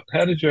onto it?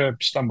 How did you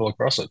stumble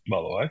across it,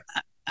 by the way?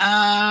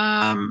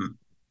 I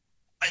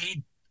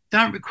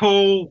don't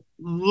recall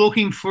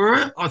looking for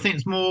it. I think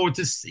it's more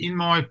just in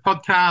my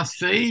podcast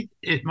feed.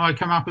 It might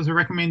come up as a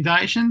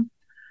recommendation.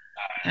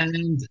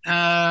 And,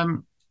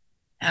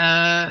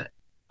 I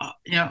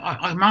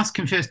must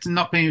confess to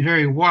not being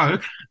very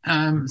woke.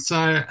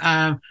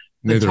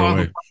 Neither are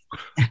we.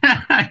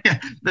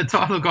 The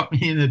title got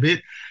me in a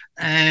bit,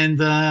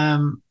 and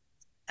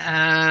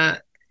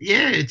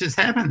it just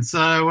happened.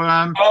 So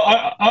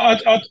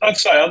I'd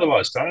say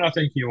otherwise, don't I?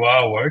 think you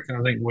are woke, and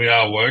I think we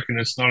are woke, and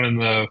it's not in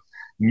the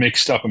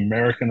mixed up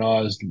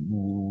Americanized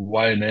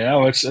way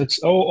now. It's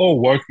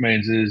all woke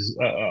means is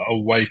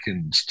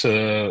awakened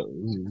to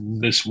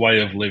this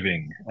way of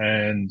living,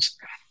 and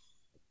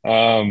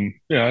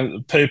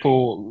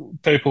people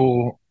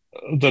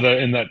that are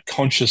in that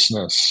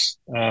consciousness,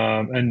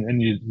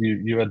 and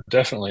you are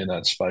definitely in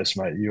that space,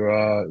 mate.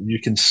 You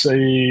can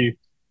see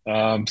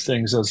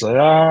things as they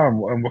are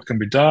and what can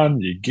be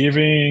done. You're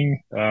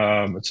giving.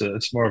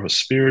 It's more of a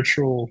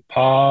spiritual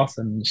path,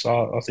 and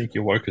so I think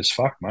you're woke as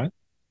fuck, mate.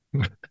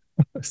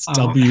 It's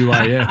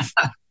WAF.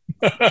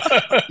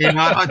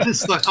 I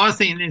just like I was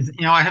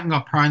thinking, I haven't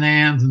got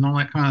pronouns and all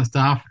that kind of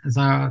stuff,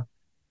 so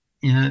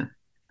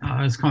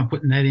I was kind of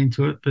putting that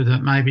into it, but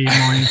maybe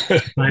my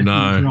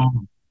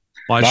no.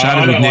 I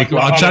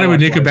chatted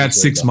with Nick about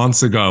 6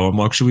 months ago. I'm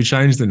like, should we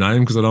change the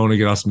name? Because I don't want to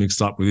get us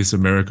mixed up with this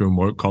American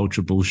woke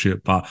culture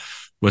bullshit, but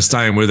we're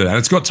staying with it. And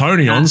it's got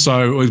Tony on,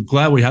 so we're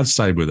glad we have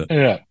stayed with it.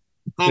 Yeah.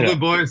 All good,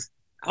 boys.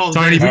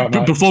 Tony,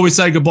 before we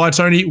say goodbye,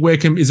 Tony,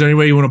 is there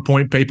anywhere you want to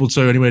point people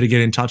to, anywhere to get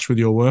in touch with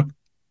your work?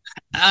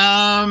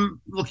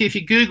 Look, if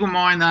you Google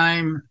my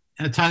name,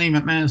 Tony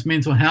McManus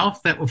Mental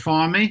Health, that will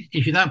find me.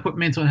 If you don't put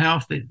mental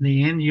health at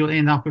the end, you'll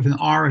end up with an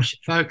Irish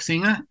folk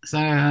singer.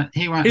 So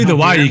he won't. Either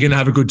way, you're going to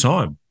have a good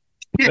time.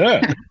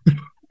 Yeah.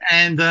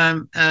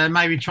 And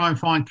maybe try and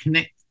find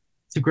Connect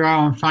to Grow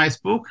on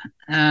Facebook.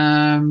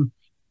 I'm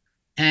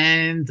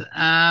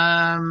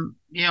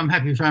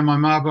happy to throw my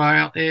mobile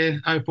out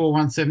there.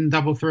 0417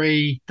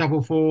 33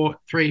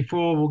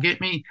 4434 will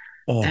get me.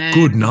 Oh,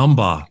 good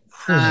number.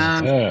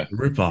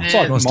 Ripper. It's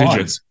like nice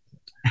digits.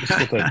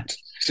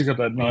 It's got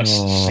that nice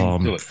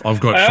thing to it. I've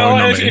got phone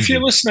number. If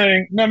you're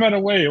listening, no matter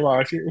where you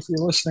are, if you're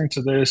listening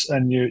to this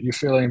and you're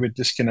feeling a bit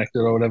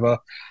disconnected or whatever,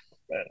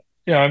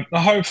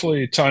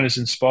 hopefully Tony's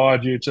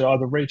inspired you to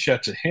either reach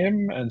out to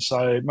him and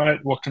say, mate,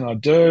 what can I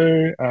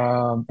do?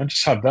 And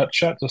just have that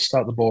chat to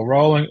start the ball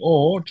rolling,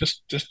 or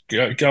just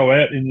go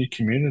out in your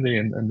community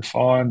and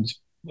find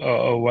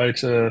a way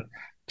to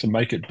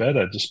make it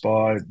better just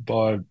by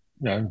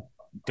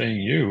being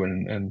you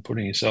and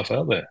putting yourself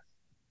out there.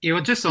 Yeah,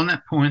 well, just on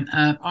that point,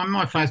 on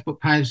my Facebook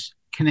page,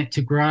 Connect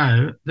to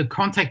Grow, the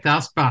Contact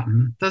Us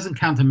button doesn't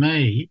come to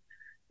me.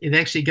 It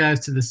actually goes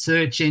to the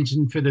search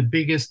engine for the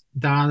biggest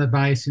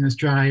database in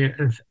Australia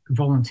of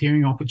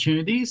volunteering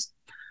opportunities.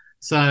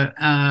 So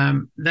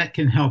that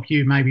can help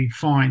you maybe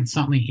find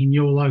something in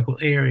your local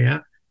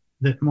area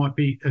that might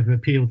be of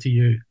appeal to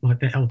you,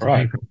 like the LTP.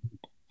 Right.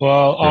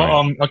 Well,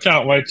 I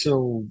can't wait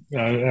till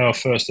our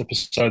first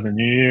episode of the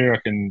new year. I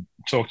can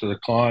talk to the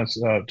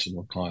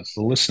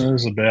the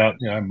listeners about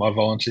my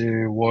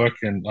volunteer work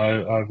and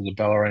over the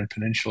Bellarine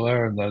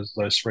Peninsula and those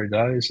 3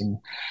 days, and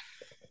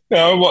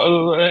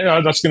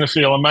that's going to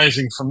feel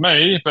amazing for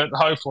me, but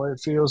hopefully it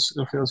feels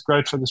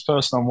great for this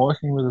person I'm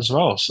working with as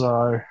well.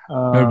 So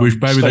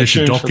maybe they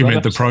should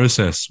document the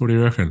process. What do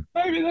you reckon?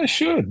 Maybe they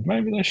should.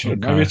 Okay.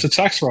 Maybe it's a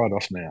tax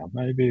write-off now.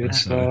 Maybe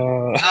it's.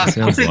 I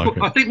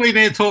think we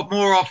need to talk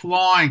more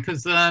offline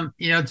because I've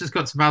just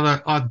got some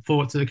other odd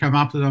thoughts that have come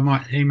up that I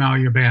might email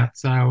you about.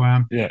 So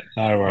yeah,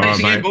 no worries. Thanks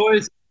again,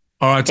 boys.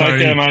 All right, Tony.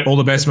 Take care, mate. All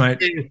the best, mate.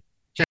 Yeah.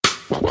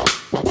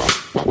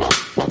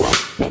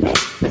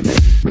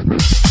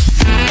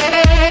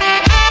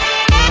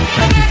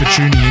 Thank you for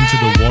tuning into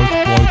the Woke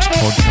Blokes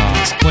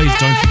podcast. Please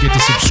don't forget to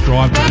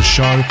subscribe to the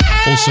show.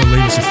 Also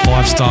leave us a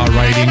 5-star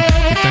rating.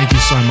 We thank you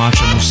so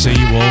much and we'll see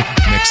you all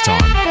next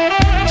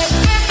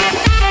time.